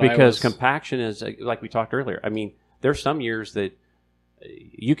 That's what because compaction is like we talked earlier. I mean, there's some years that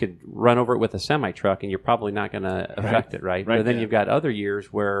you could run over it with a semi truck and you're probably not going to affect it, right? But then you've got other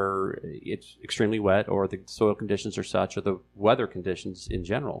years where it's extremely wet or the soil conditions are such or the weather conditions in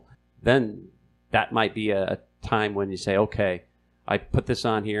general. Then that might be a time when you say, okay, I put this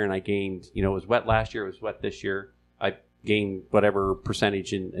on here and I gained, it was wet last year, it was wet this year. I gained whatever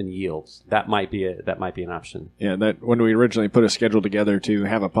percentage in yields. That might be an option. Yeah, that when we originally put a schedule together to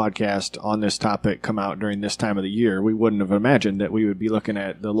have a podcast on this topic come out during this time of the year, we wouldn't have imagined that we would be looking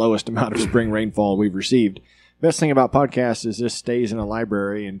at the lowest amount of spring rainfall we've received. Best thing about podcasts is this stays in a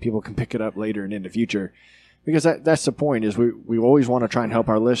library and people can pick it up later and in the future. Because that's the point, is we always want to try and help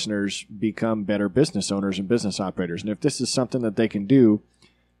our listeners become better business owners and business operators. And if this is something that they can do,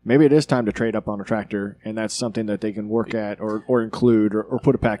 maybe it is time to trade up on a tractor, and that's something that they can work at or include or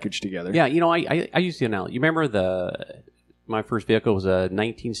put a package together. Yeah, I use the analogy. You remember my first vehicle was a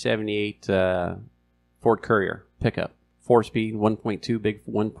 1978 Ford Courier pickup, 4-speed, 1.2, big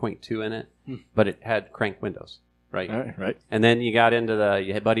 1.2 in it, but it had crank windows. Right. And then you got into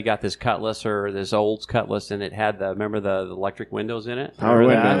your buddy got this Cutlass or this Olds Cutlass, and it had the electric windows in it? Power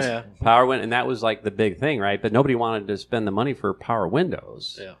windows. Yeah. Power windows, and that was like the big thing, right? But nobody wanted to spend the money for power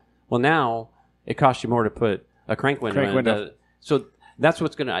windows. Yeah. Well, now it costs you more to put a crank window in. So that's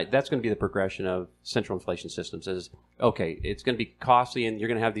going to be the progression of central inflation systems. Is okay, it's going to be costly, and you're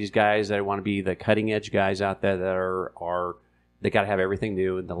going to have these guys that want to be the cutting edge guys out there that are they got to have everything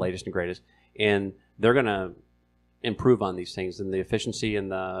new and the latest and greatest, and they're going to improve on these things, and the efficiency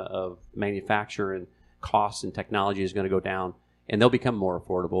and of manufacture and costs and technology is going to go down, and they'll become more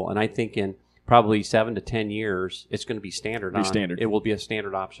affordable. And I think in probably 7 to 10 years, it's going to be standard. Standard. It will be a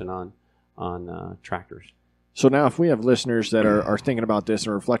standard option on tractors. So now if we have listeners that are thinking about this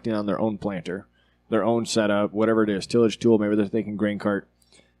and reflecting on their own planter, their own setup, whatever it is, tillage tool, maybe they're thinking grain cart,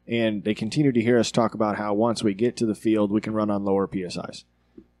 and they continue to hear us talk about how once we get to the field, we can run on lower PSIs.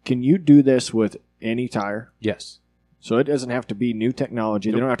 Can you do this with any tire? Yes. So it doesn't have to be new technology.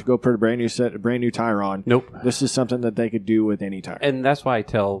 Nope. They don't have to go put a brand new tire on. Nope. This is something that they could do with any tire. And that's why I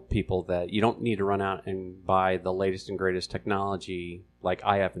tell people that you don't need to run out and buy the latest and greatest technology like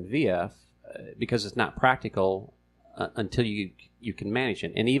IF and VF because it's not practical until you can manage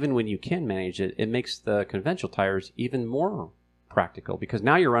it. And even when you can manage it, it makes the conventional tires even more practical because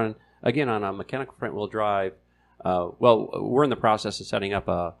now you're running, again, on a mechanical front-wheel drive. We're in the process of setting up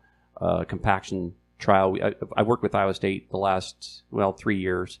a compaction trial. I worked with Iowa State the last 3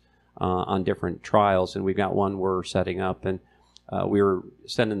 years on different trials, and we've got one we're setting up, and we were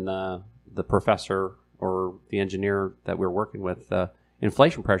sending the professor or the engineer that we're working with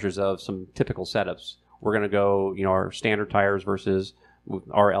inflation pressures of some typical setups. We're going to go, our standard tires versus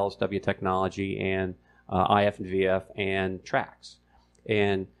our LSW technology and IF and VF and tracks.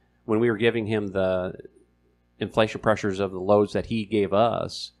 And when we were giving him the inflation pressures of the loads that he gave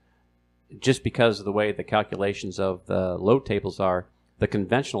us, just because of the way the calculations of the load tables are, the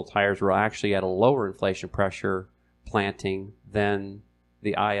conventional tires were actually at a lower inflation pressure planting than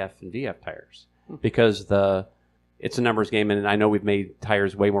the IF and VF tires because it's a numbers game, and I know we've made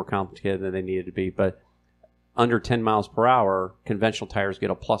tires way more complicated than they needed to be, but under 10 miles per hour, conventional tires get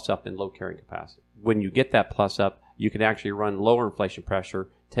a plus up in load carrying capacity. When you get that plus up, you can actually run lower inflation pressure,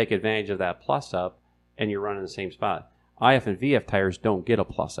 take advantage of that plus up, and you're running the same spot. IF and VF tires don't get a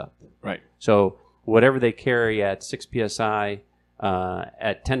plus up. Right. So whatever they carry at 6 PSI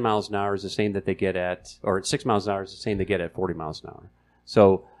at 10 miles an hour is the same that they get at 6 miles an hour is the same they get at 40 miles an hour.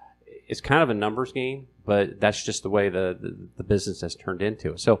 So it's kind of a numbers game, but that's just the way the business has turned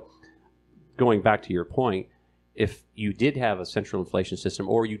into it. So going back to your point, if you did have a central inflation system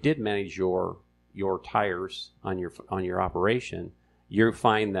or you did manage your tires on your operation, you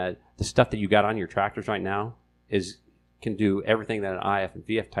find that the stuff that you got on your tractors right now can do everything that an IF and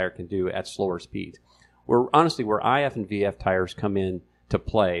VF tire can do at slower speeds. Where IF and VF tires come in to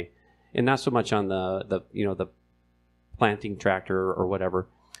play, and not so much on the planting tractor or whatever,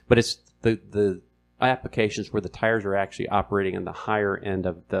 but it's the applications where the tires are actually operating in the higher end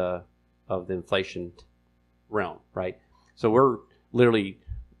of the inflation realm, right? So we're literally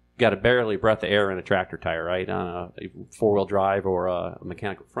got a barely breath of air in a tractor tire, right, on a four-wheel drive or a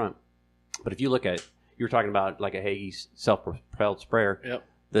mechanical front. But if you look at, you were talking about like a Hagie self-propelled sprayer. Yep.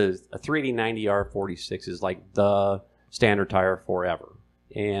 A 380 R46 is like the standard tire forever.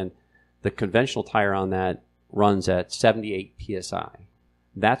 And the conventional tire on that runs at 78 PSI.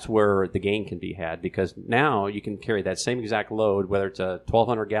 That's where the gain can be had because now you can carry that same exact load, whether it's a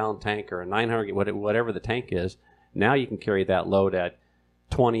 1,200-gallon tank or a 900, whatever the tank is. Now you can carry that load at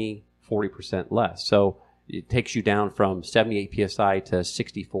 20, 40% less. So it takes you down from 78 PSI to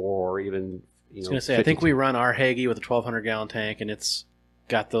 64 or even, I was going to say, 52. I think we run our Hagie with a 1,200-gallon tank, and it's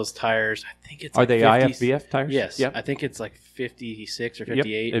got those tires. I think it's Are they IF-VF tires? Yes. Yep. I think it's like 56 or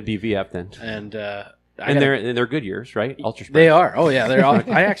 58. Yep. It'd be VF then. And they're good years, right? Ultra They are. Oh yeah, they're all.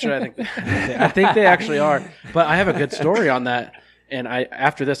 I think they actually are. But I have a good story on that. And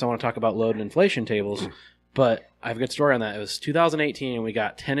after this, I want to talk about load and inflation tables. But I have a good story on that. It was 2018, and we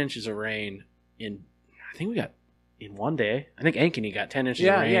got 10 inches of rain in one day. I think Ankeny got 10 inches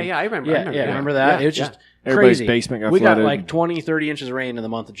of rain. Yeah, I remember. Remember that? Yeah, it was just everybody's crazy. Basement got we flooded. got like 20, 30 inches of rain in the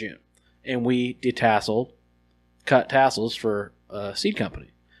month of June. And we cut tassels for a seed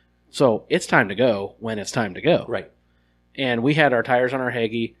company. So it's time to go when it's time to go. Right. And we had our tires on our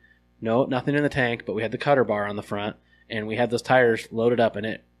Hagie. No, nothing in the tank, but we had the cutter bar on the front. And we had those tires loaded up in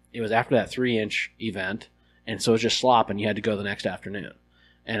it. It was after that 3-inch event. And so it was just slop, and you had to go the next afternoon.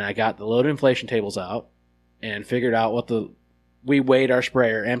 And I got the load inflation tables out and figured out we weighed our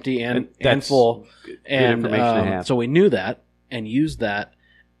sprayer empty and full. Good information to have. So we knew that and used that,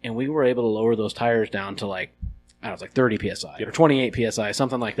 and we were able to lower those tires down to like 30 PSI or 28 PSI,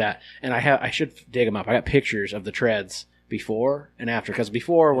 something like that. And I should dig them up. I got pictures of the treads before and after, because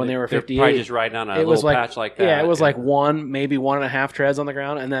before when they were 58, probably just riding on a little patch like that. Yeah, it was like maybe 1.5 treads on the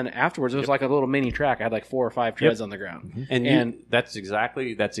ground, and then afterwards it was like a little mini track. I had like 4 or 5 treads on the ground, and that's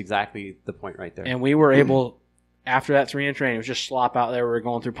exactly the point right there. And we were able, after that 3-inch rain, it was just slop out there. We were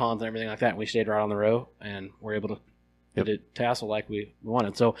going through ponds and everything like that, and we stayed right on the row, and we're able to get it tassel like we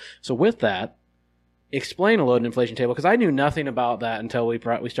wanted. So with that, explain a load and inflation table, because I knew nothing about that until we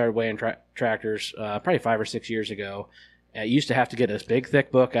started weighing tractors probably 5 or 6 years ago. I used to have to get this big,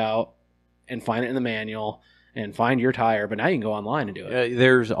 thick book out and find it in the manual and find your tire, but now you can go online and do it.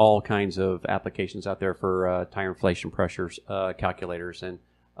 There's all kinds of applications out there for tire inflation pressures calculators. And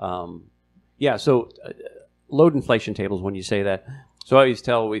so load inflation tables, when you say that. So I always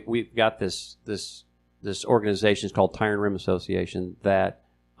tell we've got this organization, it's called Tire and Rim Association, that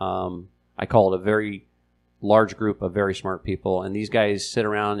I call it a very large group of very smart people. And these guys sit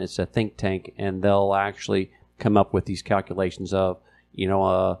around, it's a think tank, and they'll actually come up with these calculations of,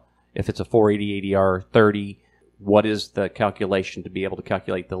 if it's a 480 ADR 30, what is the calculation to be able to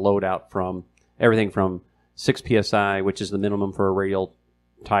calculate the load out from everything from 6 PSI, which is the minimum for a radial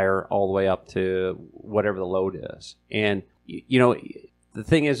tire, all the way up to whatever the load is. And, the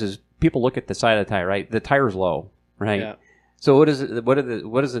thing is people look at the side of the tire, right? The tire's low, right? Yeah. So what does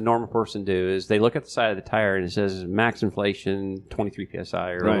the normal person do is they look at the side of the tire and it says max inflation 23 PSI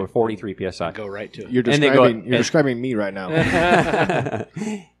or 43 PSI. Go right to it. You're describing me right now.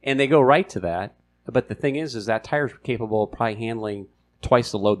 And they go right to that. But the thing is that tire's capable of probably handling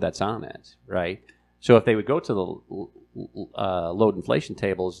twice the load that's on it, right? So if they would go to the load inflation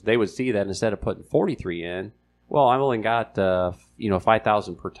tables, they would see that instead of putting 43 in, well, I've only got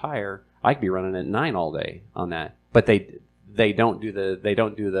 5,000 per tire. I could be running at 9 all day on that. But they don't do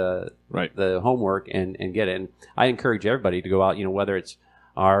the homework and get it. And I encourage everybody to go out, whether it's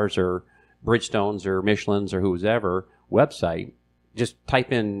ours or Bridgestone's or Michelin's or whoever website, just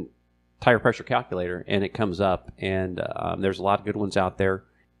type in tire pressure calculator and it comes up. And there's a lot of good ones out there.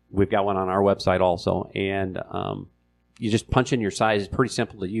 We've got one on our website also. And you just punch in your size. It's pretty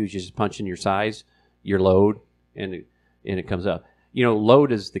simple to use. You just punch in your size, your load, and it comes up.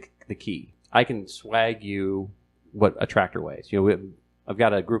 Load is the key. I can swag you what a tractor weighs. I've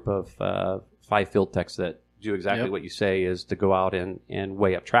got a group of 5 field techs that do exactly what you say, is to go out and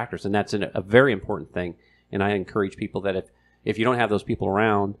weigh up tractors. And that's a very important thing. And I encourage people that if you don't have those people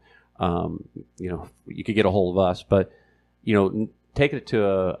around, you could get a hold of us, but, take it to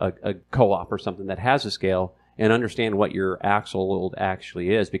a co-op or something that has a scale and understand what your axle load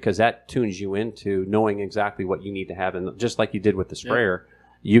actually is, because that tunes you into knowing exactly what you need to have. And just like you did with the sprayer,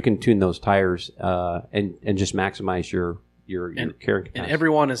 you can tune those tires and just maximize your carrying capacity. And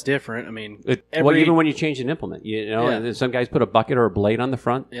everyone is different. I mean, even when you change an implement, some guys put a bucket or a blade on the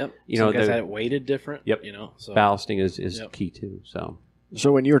front. Yep. Some guys have it weighted different. Yep. So ballasting is key too.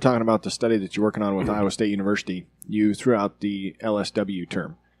 So when you were talking about the study that you're working on with Iowa State University, you threw out the LSW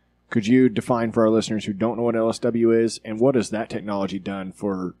term. Could you define for our listeners who don't know what LSW is, and what has that technology done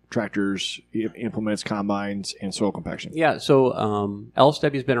for tractors, implements, combines, and soil compaction? Yeah, so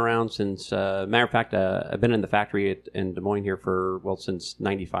LSW has been around since, matter of fact, I've been in the factory in Des Moines here since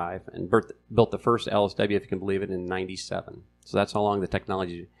 95, and built the first LSW, if you can believe it, in 97. So that's how long the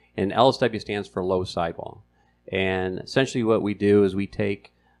technology, and LSW stands for low sidewall. And essentially what we do is we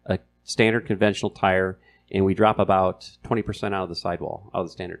take a standard conventional tire and we drop about 20% out of the sidewall, out of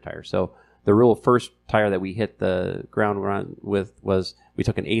the standard tire. So the real first tire that we hit the ground run with was we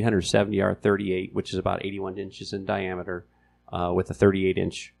took an 870R 38, which is about 81 inches in diameter, with a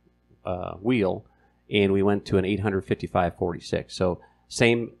 38-inch wheel, and we went to an 855 46. So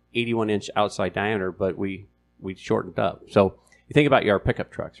same 81-inch outside diameter, but we shortened up. So you think about your pickup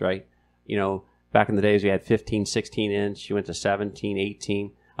trucks, right? Back in the days, we had 15, 16-inch. You went to 17,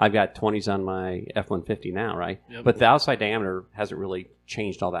 18. I've got 20s on my F-150 now, right? Yep. But the outside diameter hasn't really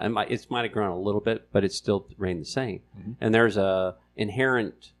changed all that. It might have grown a little bit, but it's still remained the same. Mm-hmm. And there's a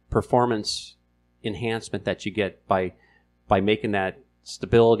inherent performance enhancement that you get by making that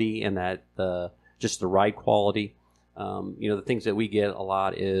stability and that just the ride quality. The things that we get a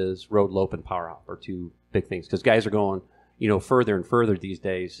lot is road lope and power hop are two big things, because guys are going, further and further these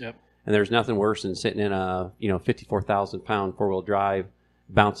days. Yep. And there's nothing worse than sitting in a 54,000-pound four-wheel drive,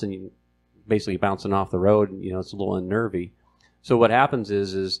 bouncing off the road, and it's a little unnervy. So what happens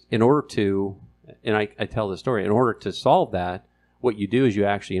is in order to, and I tell this story, in order to solve that, what you do is you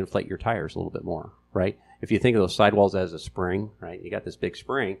actually inflate your tires a little bit more, right? If you think of those sidewalls as a spring, right? You got this big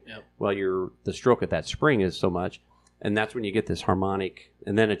spring. Yep. Well, the stroke of that spring is so much, and that's when you get this harmonic,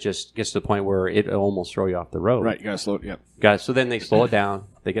 and then it just gets to the point where it almost throw you off the road. Right, you got to slow it, yep. So then they slow it down,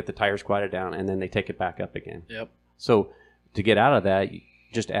 they get the tires quieted down, and then they take it back up again. Yep. So to get out of that, you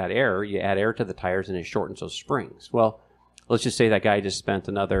just add air. You add air to the tires, and it shortens those springs. Well, let's just say that guy just spent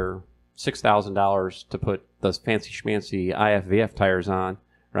another $6,000 to put those fancy schmancy IFVF tires on,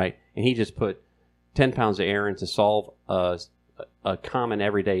 right? And he just put 10 pounds of air in to solve a common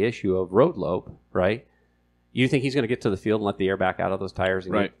everyday issue of road lope, right? You think he's going to get to the field and let the air back out of those tires?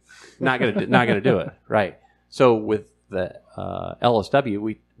 And right. Not going to do it, right? So with the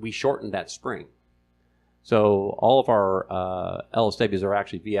LSW, we shortened that spring. So all of our LSWs are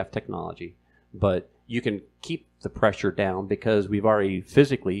actually VF technology. but you can keep the pressure down because we've already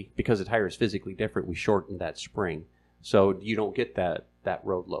because the tire is physically different, we shortened that spring. So you don't get that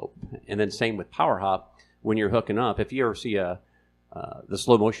road lope. And then same with power hop, when you're hooking up, if you ever see the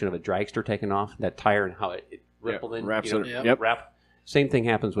slow motion of a dragster taking off, that tire and how it rippled in, wraps it. Yep. Yep. Same thing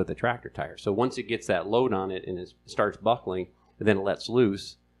happens with the tractor tire. So once it gets that load on it and it starts buckling, and then it lets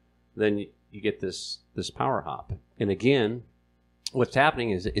loose, then you get this power hop. And again, what's happening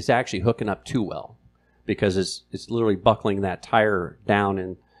is it's actually hooking up too well, because it's literally buckling that tire down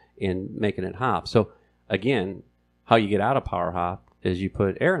and making it hop. So again, how you get out of power hop is you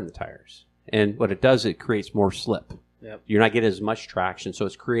put air in the tires. And what it does, it creates more slip. Yep. You're not getting as much traction, so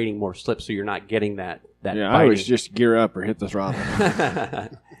it's creating more slip, so you're not getting that Yeah, I biting. always just gear up or hit the throttle.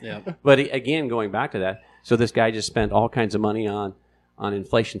 Yeah. But again, going back to that, so this guy just spent all kinds of money on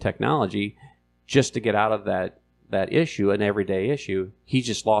inflation technology just to get out of that issue, an everyday issue. He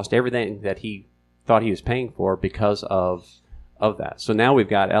just lost everything that he thought he was paying for because of that. So now we've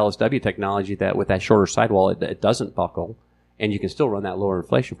got LSW technology that with that shorter sidewall, it doesn't buckle, and you can still run that lower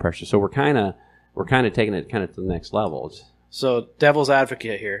inflation pressure. So we're kind of taking it kind of to the next level. So devil's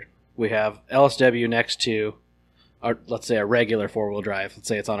advocate here. We have LSW next to, let's say, a regular four-wheel drive. Let's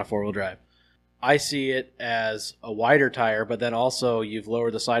say it's on a four-wheel drive. I see it as a wider tire, but then also you've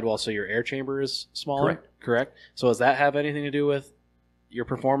lowered the sidewall so your air chamber is smaller. Correct. So does that have anything to do with your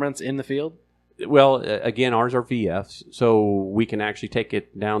performance in the field? Well, again, ours are VFs, so we can actually take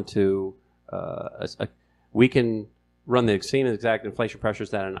it down to we can run the same exact inflation pressures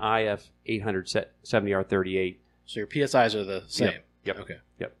that an IF 870R38. So your PSIs are the same. Yep. Okay.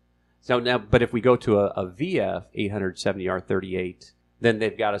 Yep. So now, but if we go to a VF 870R38, then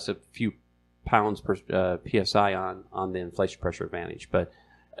they've got us a few pounds per PSI on the inflation pressure advantage. But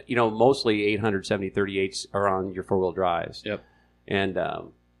mostly 870-38s are on your four-wheel drives. Yep. And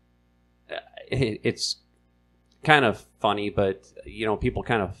it's kind of funny, but people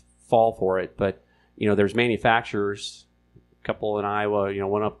kind of fall for it. But there's manufacturers, a couple in Iowa,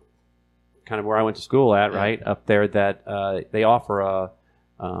 one up kind of where I went to school at, right up there, that they offer a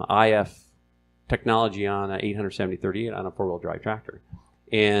IF technology on an 870-38 on a four-wheel drive tractor.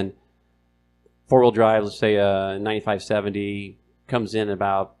 And four-wheel drive, let's say a 9570 comes in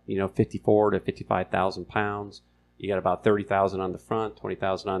about 54 to 55,000 pounds. You got about 30,000 on the front,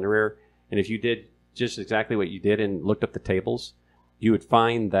 20,000 on the rear. And if you did just exactly what you did and looked up the tables, you would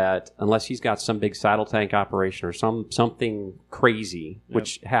find that unless he's got some big saddle tank operation or something crazy,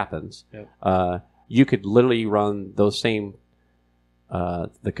 which happens, you could literally run those same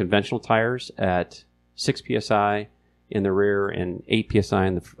the conventional tires at 6 psi in the rear and 8 psi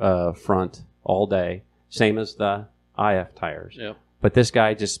in the front all day, same as the IF tires. Yep. But this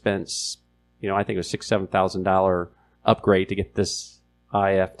guy just spent, I think it was $6,000-$7,000 upgrade to get this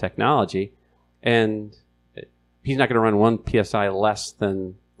IF technology, and he's not going to run 1 psi less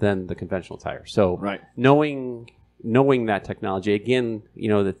than the conventional tire. So Right. knowing that technology, again,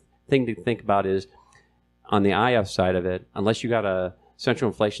 the thing to think about is on the IF side of it, unless you got a central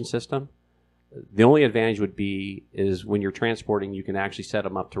inflation system, the only advantage would be is when you're transporting, you can actually set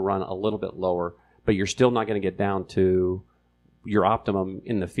them up to run a little bit lower, but you're still not going to get down to your optimum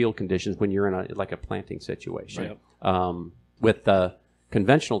in the field conditions when you're in a planting situation. Right. With the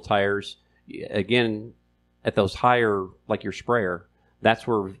conventional tires, again, at those higher, like your sprayer, that's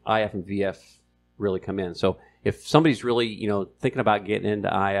where IF and VF really come in. So if somebody's really, thinking about getting into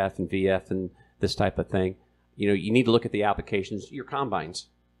IF and VF and this type of thing, you need to look at the applications, your combines,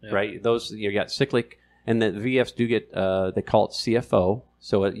 right? Those, you got cyclic, and the VFs do get, they call it CFO.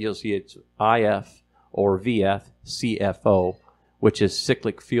 So you'll see it's IF or VF CFO, which is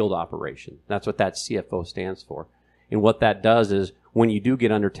cyclic field operation. That's what that CFO stands for. And what that does is when you do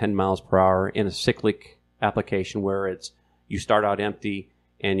get under 10 miles per hour in a cyclic application where you start out empty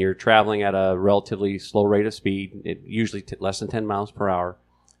and you're traveling at a relatively slow rate of speed, usually less than 10 miles per hour,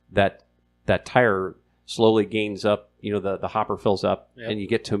 that tire slowly gains up, the hopper fills up, and you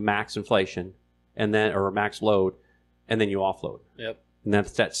get to max inflation and then, or max load, and then you offload. Yep. And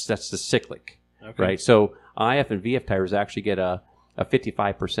that's the cyclic, Okay. right? So IF and VF tires actually get a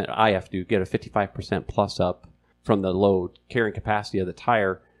 55%, IF do get a 55% plus up from the load carrying capacity of the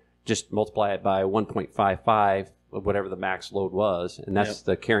tire. Just multiply it by 1.55 of whatever the max load was, and that's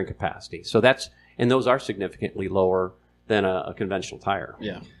the carrying capacity. So and those are significantly lower than a conventional tire.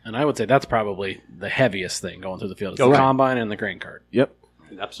 Yeah. And I would say that's probably the heaviest thing going through the field. It's Oh, the right. combine and the grain cart. Yep.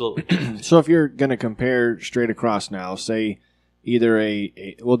 Absolutely. So if you're going to compare straight across now, say either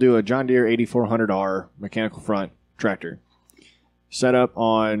we'll do a John Deere 8400R mechanical front tractor set up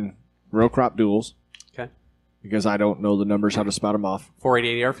on row crop duals. Okay. because I don't know the numbers how to spout them off.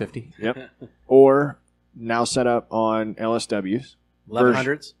 488 AR-50. Yep. Or now set up on LSWs.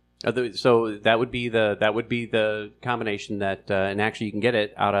 1100s. So that would be the combination that, and actually you can get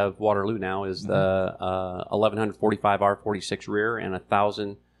it out of Waterloo now, is the 1145 R46 rear and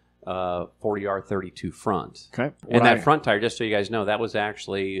 1000 40 R32 front. Okay. And that front tire, just so you guys know, that was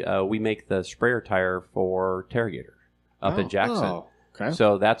actually we make the sprayer tire for Terragator up in Jackson. Oh, okay.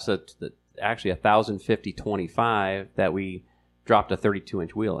 So that's actually 1050-25 that we dropped a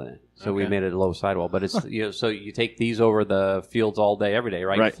 32-inch wheel in it. So we made it a low sidewall. But it's so you take these over the fields all day, every day,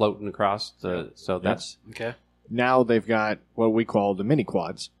 right? Floating across. So that's okay. Now they've got what we call the mini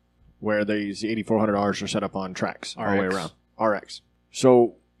quads, where these 8400Rs are set up on tracks all the way around. RX.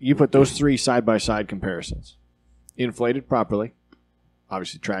 So you put those three side by side comparisons, inflated properly.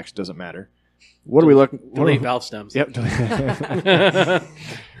 Obviously, tracks doesn't matter. What are we looking? Delete valve stems. Yep.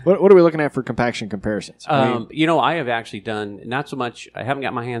 What are we looking at for compaction comparisons? I have actually done not so much. I haven't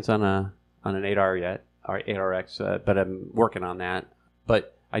got my hands on an 8R yet, or 8RX, but I'm working on that.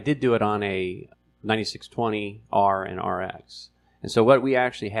 But I did do it on a 9620R and RX. And so what we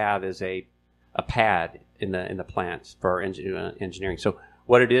actually have is a pad in the plant for our engineering. So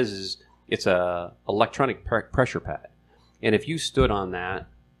what it is it's a electronic pressure pad. And if you stood on that,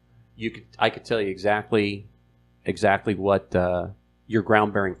 I could tell you exactly what your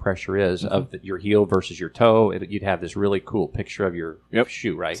ground bearing pressure is of your heel versus your toe. You'd have this really cool picture of your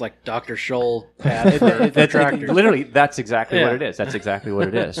shoe, right? It's like Dr. Scholl pad for tractors. Literally, that's exactly what it is. That's exactly what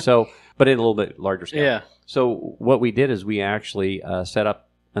it is. So, but in a little bit larger scale. Yeah. So what we did is we actually set up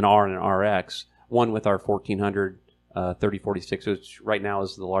an R and an RX, one with our 1400 3046, which right now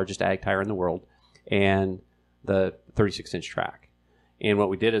is the largest ag tire in the world, and the 36-inch track. And what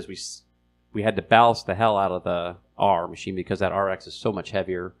we did is we had to ballast the hell out of the R machine because that RX is so much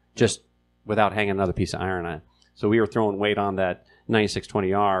heavier just without hanging another piece of iron on it. So we were throwing weight on that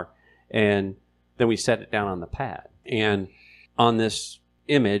 9620R, and then we set it down on the pad. And on this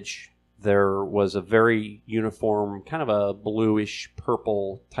image, there was a very uniform, kind of a bluish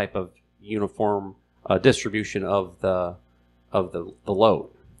purple type of uniform distribution of the load.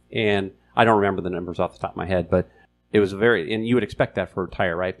 And I don't remember the numbers off the top of my head, but it was and you would expect that for a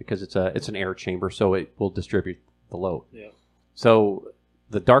tire, right? Because it's an air chamber, so it will distribute the load. Yeah. So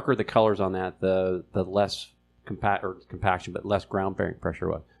the darker the colors on that, the less compaction, but less ground bearing pressure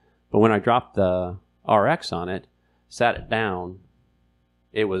was. But when I dropped the RX on it, sat it down,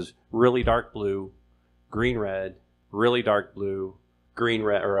 it was really dark blue, green red, really dark blue, green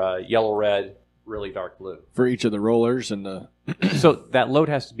red, or yellow red, really dark blue. For each of the rollers and the... So that load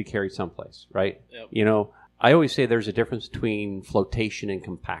has to be carried someplace, right? Yep. I always say there's a difference between flotation and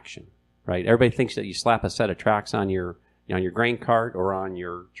compaction, right? Everybody thinks that you slap a set of tracks on your grain cart or on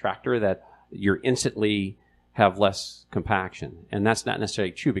your tractor that you're instantly have less compaction. And that's not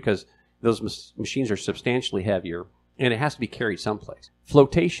necessarily true because those machines are substantially heavier and it has to be carried someplace.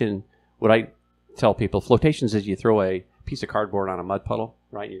 Flotation, what I tell people, flotation is you throw a piece of cardboard on a mud puddle,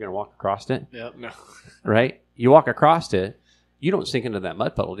 right? You're going to walk across it. Yep. No. Right? You walk across it, you don't sink into that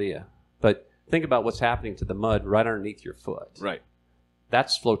mud puddle, do you? But think about what's happening to the mud right underneath your foot. Right.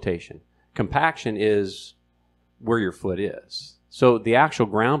 That's flotation. Compaction is where your foot is. So the actual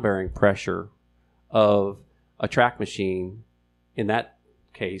ground bearing pressure of a track machine in that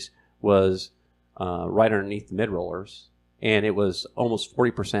case was right underneath the mid rollers, and it was almost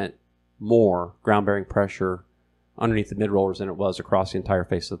 40% more ground bearing pressure underneath the mid rollers than it was across the entire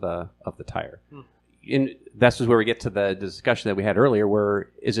face of the tire. And that's where we get to the discussion that we had earlier,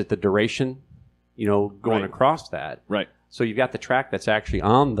 where is it the duration, going across that? Right. So you've got the track that's actually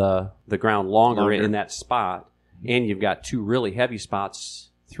on the ground longer in that spot, and you've got two really heavy spots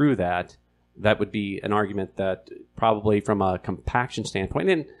through that. That would be an argument that probably from a compaction standpoint,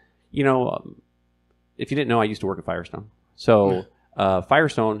 and if you didn't know, I used to work at Firestone. So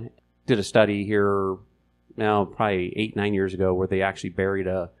Firestone did a study here now probably 8-9 years ago where they actually buried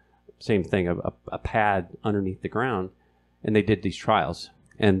a pad underneath the ground, and they did these trials.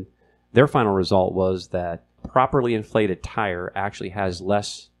 And their final result was that properly inflated tire actually has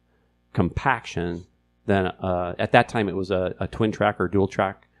less compaction than at that time it was a twin track or dual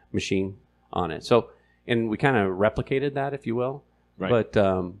track machine on it. So, and we kind of replicated that, if you will. Right.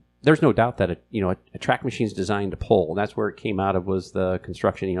 But there's no doubt that a track machine is designed to pull, and that's where it came out of was the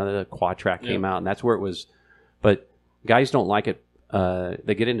construction. The quad track came out, and that's where it was. But guys don't like it.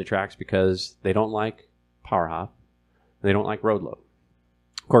 They get into tracks because they don't like power hop. They don't like road load.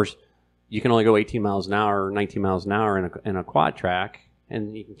 Of course, you can only go 18 miles an hour or 19 miles an hour in a quad track,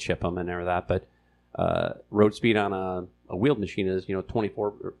 and you can chip them and everything that. But road speed on a wheeled machine is,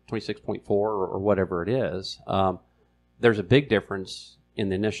 24 or 26.4 or whatever it is, there's a big difference in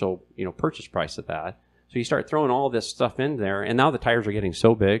the initial, purchase price of that. So you start throwing all this stuff in there, and now the tires are getting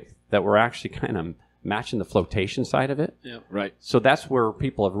so big that we're actually kind of matching the flotation side of it. Yeah. Right. So that's where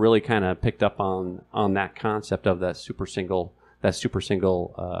people have really kind of picked up on that concept of that super single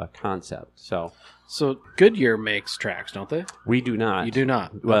concept. So Goodyear makes tracks, don't they? We do not. You do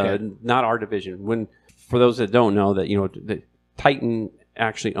not. Okay. Not our division. For those that don't know, that Titan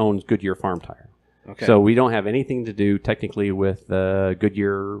actually owns Goodyear Farm Tire. Okay. So we don't have anything to do technically with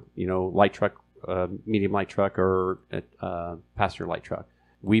Goodyear, light truck, medium light truck, or passenger light truck.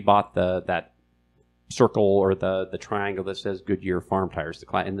 We bought that circle or the triangle that says Goodyear Farm Tires.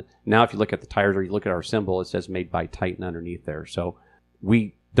 And now if you look at the tires or you look at our symbol, it says made by Titan underneath there. So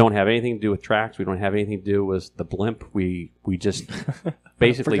we don't have anything to do with tracks. We don't have anything to do with the blimp. We just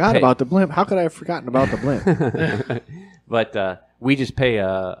basically forgot about the blimp. How could I have forgotten about the blimp? But we just pay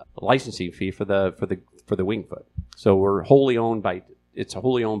a licensing fee for the Wingfoot. So we're wholly owned by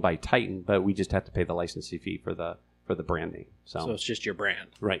Titan, but we just have to pay the licensing fee for the brand name. So it's just your brand.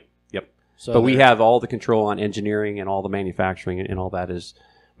 Right. Yep. So but we have all the control on engineering and all the manufacturing and all that is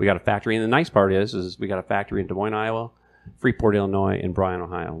we got a factory. And the nice part is we got a factory in Des Moines, Iowa, Freeport, Illinois, and Bryan,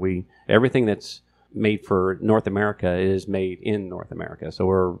 Ohio. Everything that's made for North America is made in North America. So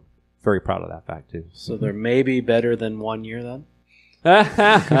we're very proud of that fact too. So they're maybe better than 1 year then? Oh,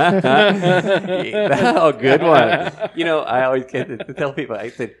 good one. I always tell people, I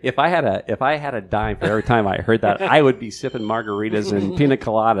said, if I had a dime for every time I heard that, I would be sipping margaritas and pina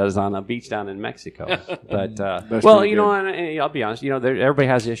coladas on a beach down in Mexico. But and I'll be honest, everybody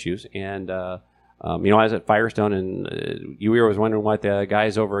has issues, and I was at Firestone, and you were always wondering what the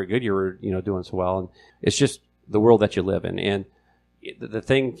guys over at Goodyear were doing so well, and it's just the world that you live in, and the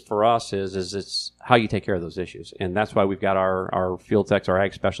thing for us is it's how you take care of those issues. And that's why we've got our field techs, our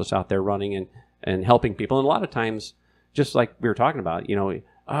ag specialists out there running and helping people. And a lot of times, just like we were talking about,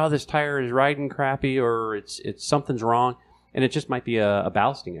 this tire is riding crappy or it's something's wrong. And it just might be a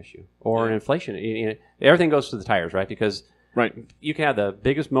ballasting issue or an inflation. Everything goes to the tires, right? Because you can have the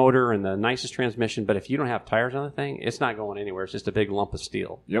biggest motor and the nicest transmission, but if you don't have tires on the thing, it's not going anywhere. It's just a big lump of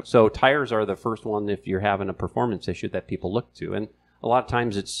steel. Yep. So tires are the first one if you're having a performance issue that people look to. And a lot of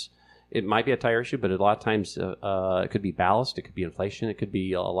times it might be a tire issue, but a lot of times it could be ballast, it could be inflation, it could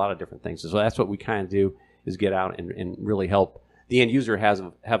be a lot of different things. So that's what we kind of do is get out and really help the end user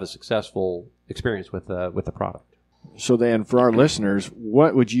have a successful experience with the product. So then for our listeners,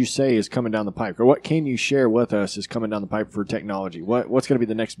 what would you say is coming down the pipe? Or what can you share with us is coming down the pipe for technology? What's going to be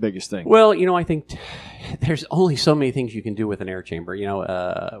the next biggest thing? Well, I think there's only so many things you can do with an air chamber.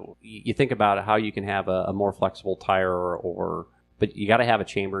 You think about how you can have a more flexible tire but you got to have a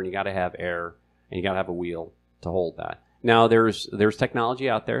chamber and you got to have air and you got to have a wheel to hold that. Now there's technology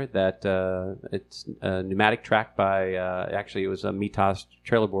out there that it's a pneumatic track by actually it was a Mitas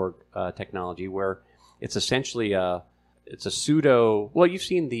trailerboard technology where it's essentially it's a pseudo. Well, you've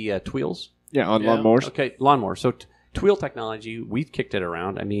seen the Tweels. Yeah, on lawnmowers. Okay, lawnmowers. So Tweel technology, we've kicked it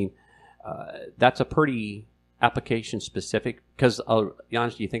around. I mean, that's a pretty application specific because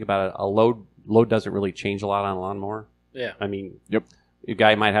honestly, you think about it, a load doesn't really change a lot on a lawnmower. Yeah. I mean, yep. A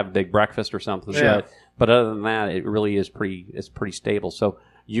guy might have a big breakfast or something. Yeah. But other than that, it really is pretty stable. So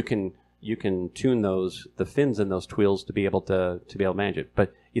you can tune the fins in those Tweels to be able to manage it.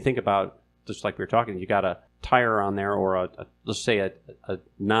 But you think about just like we were talking, you got a tire on there or let's say a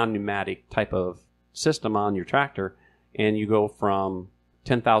non-pneumatic type of system on your tractor, and you go from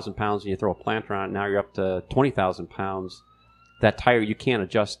 10,000 pounds and you throw a planter on it. Now you're up to 20,000 pounds. That tire you can't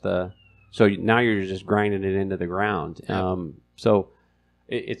adjust so now you're just grinding it into the ground. Yeah. So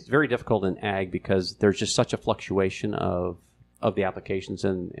it's very difficult in ag because there's just such a fluctuation of the applications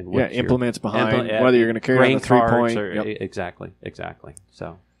and implements behind whether you're going to carry on the 3-point. Yep. Exactly.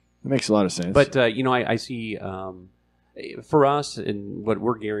 So it makes a lot of sense. But I see for us and what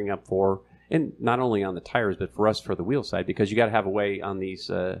we're gearing up for, and not only on the tires, but for us for the wheel side, because you got to have a way on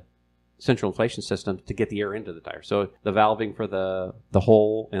these central inflation systems to get the air into the tire. So the valving for the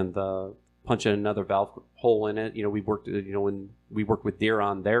hole and the punching another valve hole in it. We worked when we worked with Deere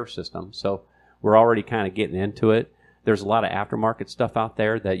on their system, so we're already kind of getting into it. There's a lot of aftermarket stuff out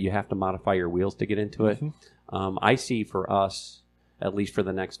there that you have to modify your wheels to get into it. Mm-hmm. I see for us, at least for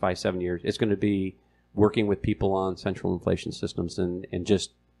the next 5-7 years, it's going to be working with people on central inflation systems and just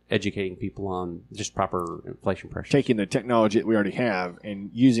educating people on just proper inflation pressure. Taking the technology that we already have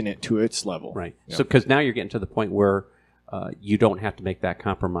and using it to its level. Right. Yep. So because now you're getting to the point where you don't have to make that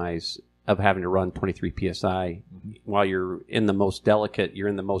compromise of having to run 23 PSI while you're in the most delicate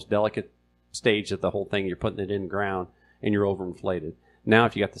stage of the whole thing. You're putting it in ground and you're overinflated. Now,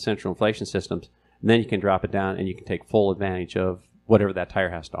 if you got the central inflation systems, then you can drop it down and you can take full advantage of whatever that tire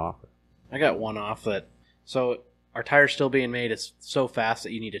has to offer. I got one off that. So are tires still being made? It's so fast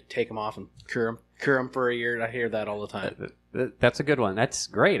that you need to take them off and cure them for a year. I hear that all the time. That's a good one. That's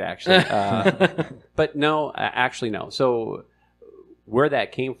great, actually. But no, actually no. So where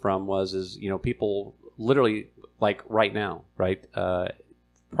that came from is people literally, like right now, right?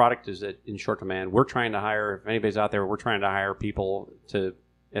 Product is in short demand. We're trying to hire, if anybody's out there, we're trying to hire people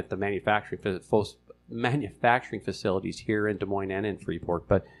at the manufacturing facilities here in Des Moines and in Freeport.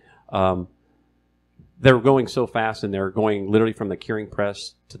 But they're going so fast, and they're going literally from the curing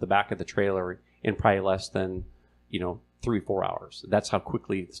press to the back of the trailer in probably less than 3-4 hours. That's how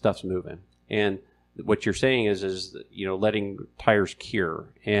quickly stuff's moving. And what you're saying is letting tires cure,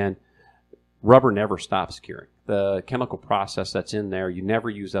 and rubber never stops curing. The chemical process that's in there, you never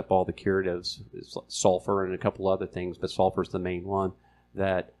use up all the curatives. It's sulfur and a couple other things, but sulfur is the main one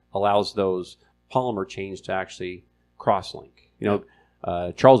that allows those polymer chains to actually cross-link.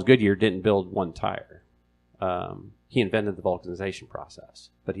 Charles Goodyear didn't build one tire. He invented the vulcanization process,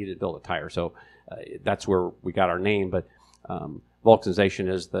 but he didn't build a tire. So that's where we got our name. But vulcanization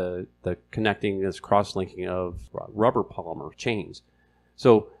is the connecting, this cross-linking of rubber polymer chains.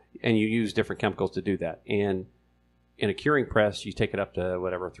 So, and you use different chemicals to do that. And in a curing press, you take it up to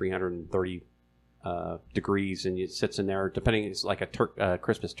 330 degrees, and it sits in there. Depending, it's like a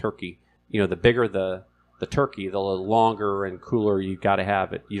Christmas turkey. The bigger the turkey, the longer and cooler you got to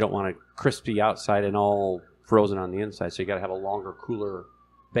have it. You don't want it crispy outside and all frozen on the inside, so you got to have a longer, cooler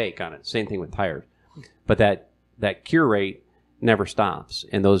bake on it. Same thing with tires. But that cure rate never stops,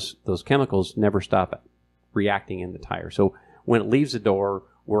 and those chemicals never stop reacting in the tire. So when it leaves the door,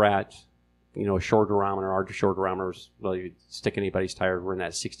 we're at a short durometer. Our short durometers, well, you stick anybody's tire, we're in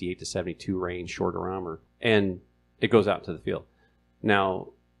that 68 to 72 range short durometer, and it goes out to the field. Now,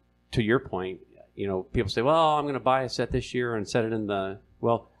 to your point, people say, well, I'm going to buy a set this year and set it in the,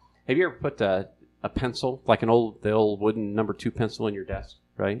 well, have you ever put a pencil, like the old wooden number 2 pencil in your desk,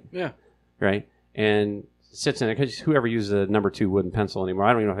 right? Yeah. Right? And sits in it, because whoever uses a number 2 wooden pencil anymore,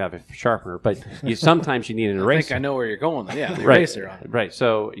 I don't even know if I have a sharpener, but sometimes you need an eraser. I think I know where you're going. Yeah, the right, eraser on it. Right.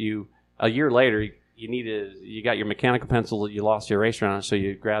 So a year later, you got your mechanical pencil, you lost your eraser on it, so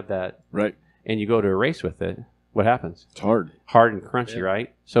you grab that, right, and you go to erase with it. What happens? It's hard and crunchy, yeah.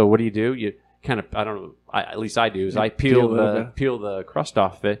 Right? So what do? You kind of, I don't know, at least I do, is I peel the crust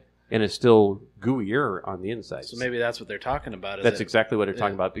off of it, and it's still gooier on the inside. So maybe that's what they're talking about. That's exactly what they're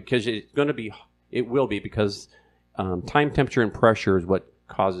talking about, because it will be because time, temperature, and pressure is what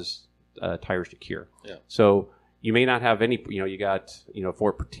causes tires to cure. Yeah. So you may not have any, you got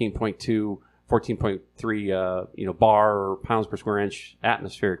 14.2, 14.3 bar or pounds per square inch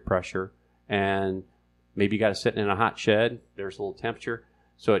atmospheric pressure, and maybe you got to sit in a hot shed. There's a little temperature,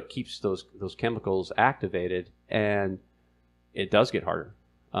 so it keeps those chemicals activated, and it does get harder.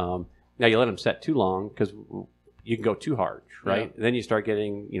 Now you let them set too long, because you can go too hard, right? Yeah. Then you start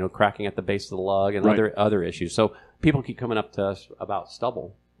getting cracking at the base of the lug and other issues. So people keep coming up to us about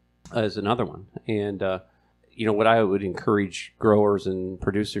stubble as another one, and what I would encourage growers and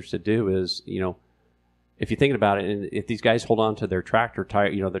producers to do is, if you're thinking about it, and if these guys hold on to their tractor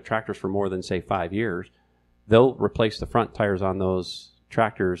tire, their tractors for more than, say, 5 years, they'll replace the front tires on those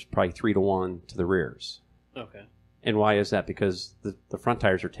tractors probably 3-to-1 to the rears. Okay. And why is that? Because the front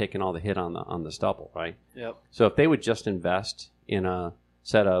tires are taking all the hit on the stubble, right? Yep. So if they would just invest in a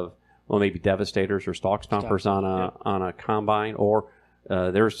set of, maybe Devastators or Stalk Stompers on a combine, or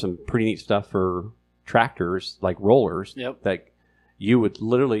there's some pretty neat stuff for tractors like rollers that you would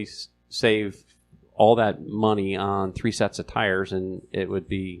literally save all that money on 3 sets of tires, and it would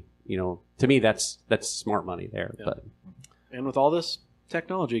be, to me, that's smart money there. Yep. But and with all this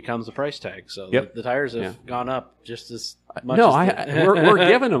technology comes a price tag, so the tires have gone up just as much. No, we're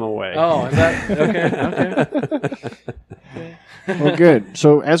giving them away. Oh, is that okay? Well, good.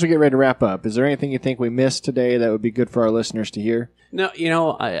 So as we get ready to wrap up, is there anything you think we missed today that would be good for our listeners to hear? No,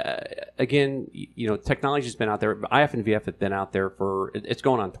 technology's been out there. IF and VF have been out there it's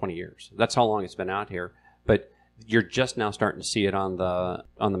going on 20 years. That's how long it's been out here. But you're just now starting to see it on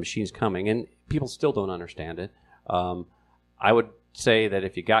the machines coming, and people still don't understand it. I would say that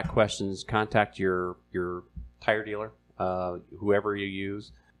if you got questions, contact your tire dealer, whoever you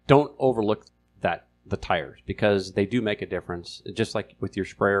use. Don't overlook the tires, because they do make a difference. Just like with your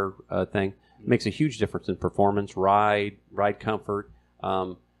sprayer thing, it makes a huge difference in performance, ride comfort.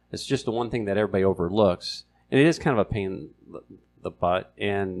 It's just the one thing that everybody overlooks, and it is kind of a pain in the butt,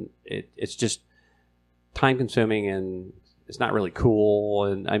 and it's just time consuming, and it's not really cool.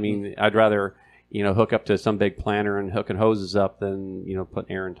 And I mean, I'd rather hook up to some big planter and hooking hoses up than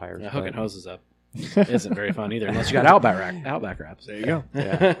putting air in tires. Yeah, hooking hoses up isn't very fun either, unless you got Outback wraps. There you go.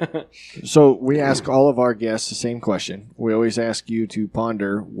 Yeah. So we ask all of our guests the same question. We always ask you to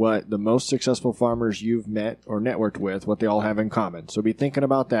ponder what the most successful farmers you've met or networked with, what they all have in common. So be thinking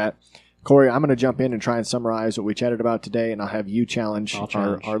about that. Corey, I'm going to jump in and try and summarize what we chatted about today, and I'll have you challenge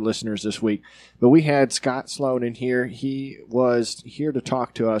our listeners this week. But we had Scott Sloan in here. He was here to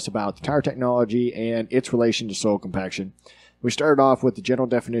talk to us about the tire technology and its relation to soil compaction. We started off with the general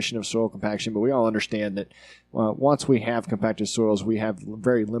definition of soil compaction, but we all understand that once we have compacted soils, we have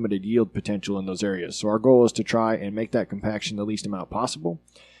very limited yield potential in those areas. So our goal is to try and make that compaction the least amount possible.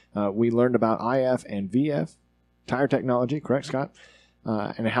 We learned about IF and VF tire technology, correct, Scott?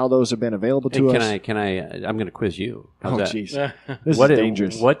 And how those have been available to us. I'm going to quiz you. How's that? Jeez. This is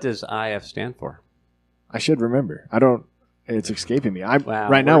dangerous. What does IF stand for? I should remember. It's escaping me.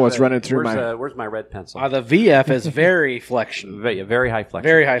 Right now what's running through my... Where's my red pencil? The VF is very flexion. Very high flexion.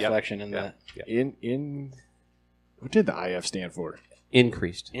 Very high flexion in that. Yep. In what did the IF stand for?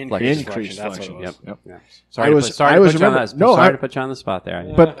 Increased flexion. That's what it was. Yep. Yeah. Sorry to put you on the spot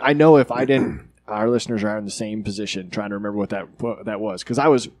there. But I know if I didn't, our listeners are in the same position trying to remember what that was. Because I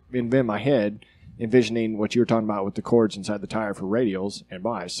was in my head envisioning what you were talking about with the cords inside the tire for radials and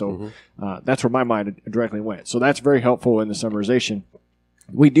buys. So that's where my mind directly went. So that's very helpful in the summarization.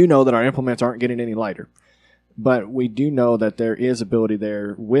 We do know that our implements aren't getting any lighter, but we do know that there is ability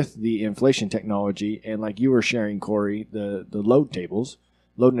there with the inflation technology. And like you were sharing, Corey, the load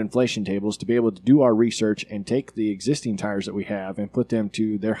and inflation tables, to be able to do our research and take the existing tires that we have and put them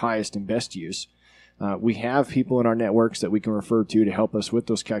to their highest and best use. We have people in our networks that we can refer to help us with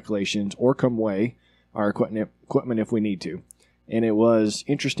those calculations or come weigh our equipment if we need to. And it was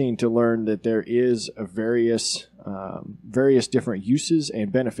interesting to learn that there is various different uses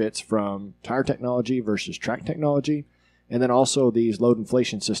and benefits from tire technology versus track technology, and then also these load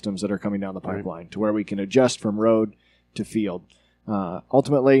inflation systems that are coming down the pipeline to where we can adjust from road to field.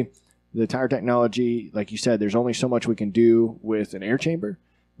 Ultimately, the tire technology, like you said, there's only so much we can do with an air chamber,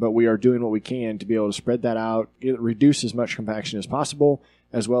 but we are doing what we can to be able to spread that out, reduce as much compaction as possible,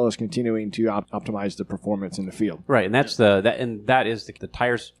 as well as continuing to optimize the performance in the field. Right, and the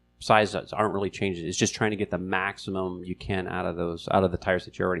tires sizes aren't really changing. It's just trying to get the maximum you can out of the tires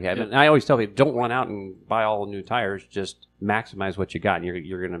that you already have. And I always tell people, don't run out and buy all new tires. Just maximize what you got, and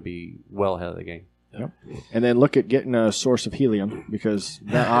you're going to be well ahead of the game. Yep. And then look at getting a source of helium, because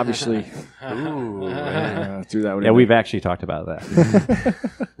that obviously threw that one. Yeah, we've actually talked about that.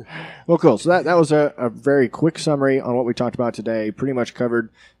 Well, cool. So that was a very quick summary on what we talked about today. Pretty much covered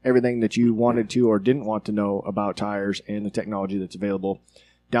everything that you wanted to or didn't want to know about tires and the technology that's available.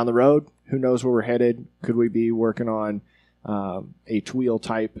 Down the road, who knows where we're headed? Could we be working on a two-wheel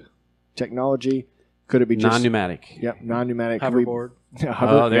type technology? Could it be just non-pneumatic? Yep, non-pneumatic. Hoverboard.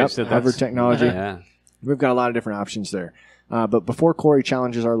 Hover technology. Yeah. We've got a lot of different options there. But before Corey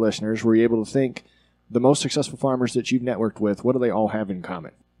challenges our listeners, were you able to think the most successful farmers that you've networked with, what do they all have in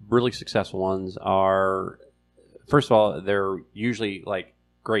common? Really successful ones are, first of all, they're usually like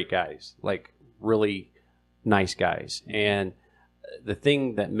great guys, like really nice guys. And the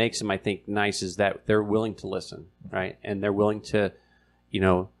thing that makes them, I think, nice is that they're willing to listen, right? And they're willing to,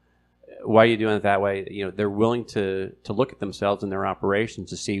 why are you doing it that way? They're willing to look at themselves and their operations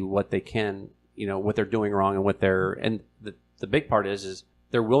to see what they can, what they're doing wrong and the big part is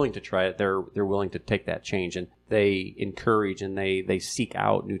they're willing to try it. They're willing to take that change, and they encourage and they seek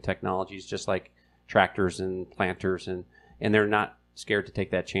out new technologies, just like tractors and planters, and they're not scared to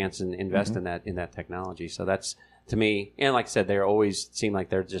take that chance and invest in that technology. So that's, to me, and like I said, they always seem like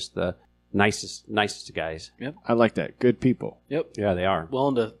they're just the nicest guys. Yep. I like that. Good people. Yep. Yeah, they are.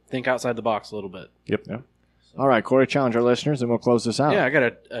 Willing to think outside the box a little bit. Yep. All right, Corey, challenge our listeners, and we'll close this out. Yeah, I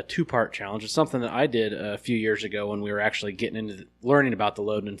got a two-part challenge. It's something that I did a few years ago when we were actually getting into learning about the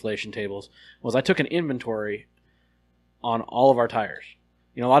load and inflation tables. Was I took an inventory on all of our tires.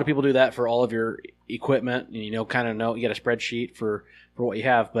 A lot of people do that for all of your equipment, and you get a spreadsheet for what you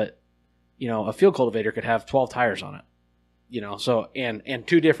have, but a field cultivator could have 12 tires on it. So and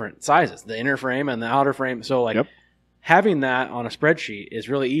two different sizes, the inner frame and the outer frame. So having that on a spreadsheet is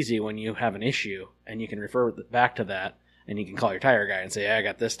really easy when you have an issue, and you can refer back to that, and you can call your tire guy and say, hey, I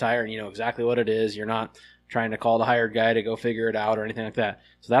got this tire, and you know exactly what it is. You're not trying to call the hired guy to go figure it out or anything like that.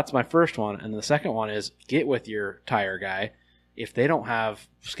 So that's my first one. And the second one is get with your tire guy. If they don't have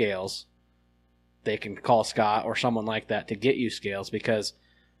scales, they can call Scott or someone like that to get you scales, because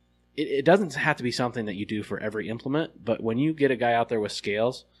it doesn't have to be something that you do for every implement. But when you get a guy out there with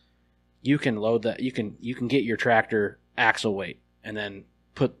scales, you can load that. You can get your tractor axle weight and then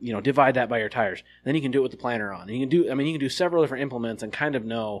divide that by your tires. Then you can do it with the planter on. And you can do several different implements and kind of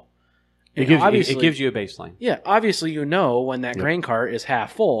know. It gives you a baseline. Yeah, obviously when that grain cart is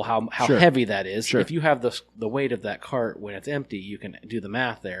half full, how heavy that is. Sure. If you have the weight of that cart when it's empty, you can do the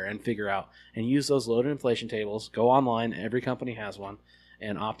math there and figure out and use those loaded inflation tables. Go online, every company has one,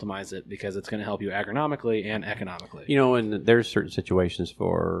 and optimize it because it's going to help you agronomically and economically. And there's certain situations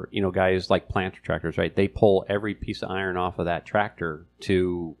for, guys like planter tractors, right? They pull every piece of iron off of that tractor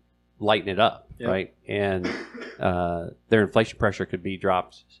to lighten it up, right? And their inflation pressure could be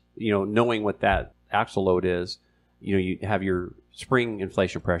dropped. Knowing what that axle load is, you have your spring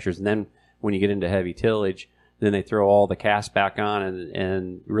inflation pressures, and then when you get into heavy tillage, then they throw all the cast back on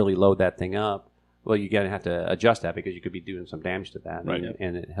and really load that thing up. Well, you're going to have to adjust that because you could be doing some damage to that, right.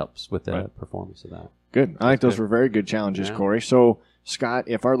 and it helps with the performance of that. Good. I think those were very good challenges, Corey. So, Scott,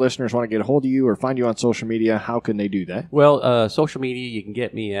 if our listeners want to get a hold of you or find you on social media, how can they do that? Well, social media, you can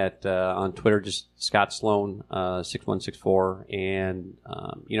get me at on Twitter, just Scott Sloan 6164, and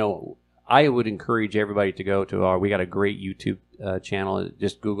I would encourage everybody to go to we got a great YouTube channel.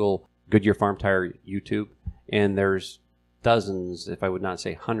 Just Google Goodyear Farm Tire YouTube, and there's dozens, if I would not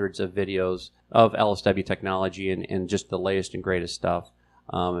say hundreds, of videos of LSW technology and just the latest and greatest stuff.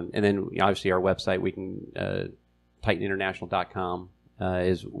 And then obviously our website, we can TitanInternational.com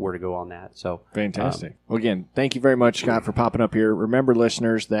is where to go on that. So fantastic. Well, again, thank you very much, Scott, for popping up here. Remember,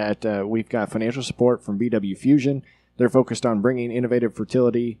 listeners, that we've got financial support from BW Fusion. They're focused on bringing innovative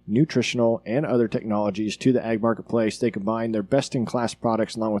fertility, nutritional, and other technologies to the ag marketplace. They combine their best-in-class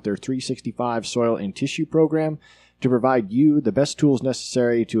products along with their 365 soil and tissue program to provide you the best tools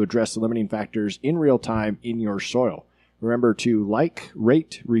necessary to address the limiting factors in real time in your soil. Remember to like,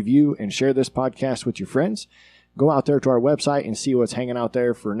 rate, review, and share this podcast with your friends. Go out there to our website and see what's hanging out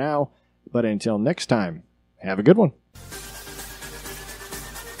there for now. But until next time, have a good one.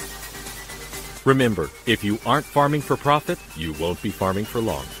 Remember, if you aren't farming for profit, you won't be farming for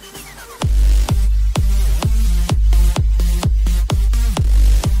long.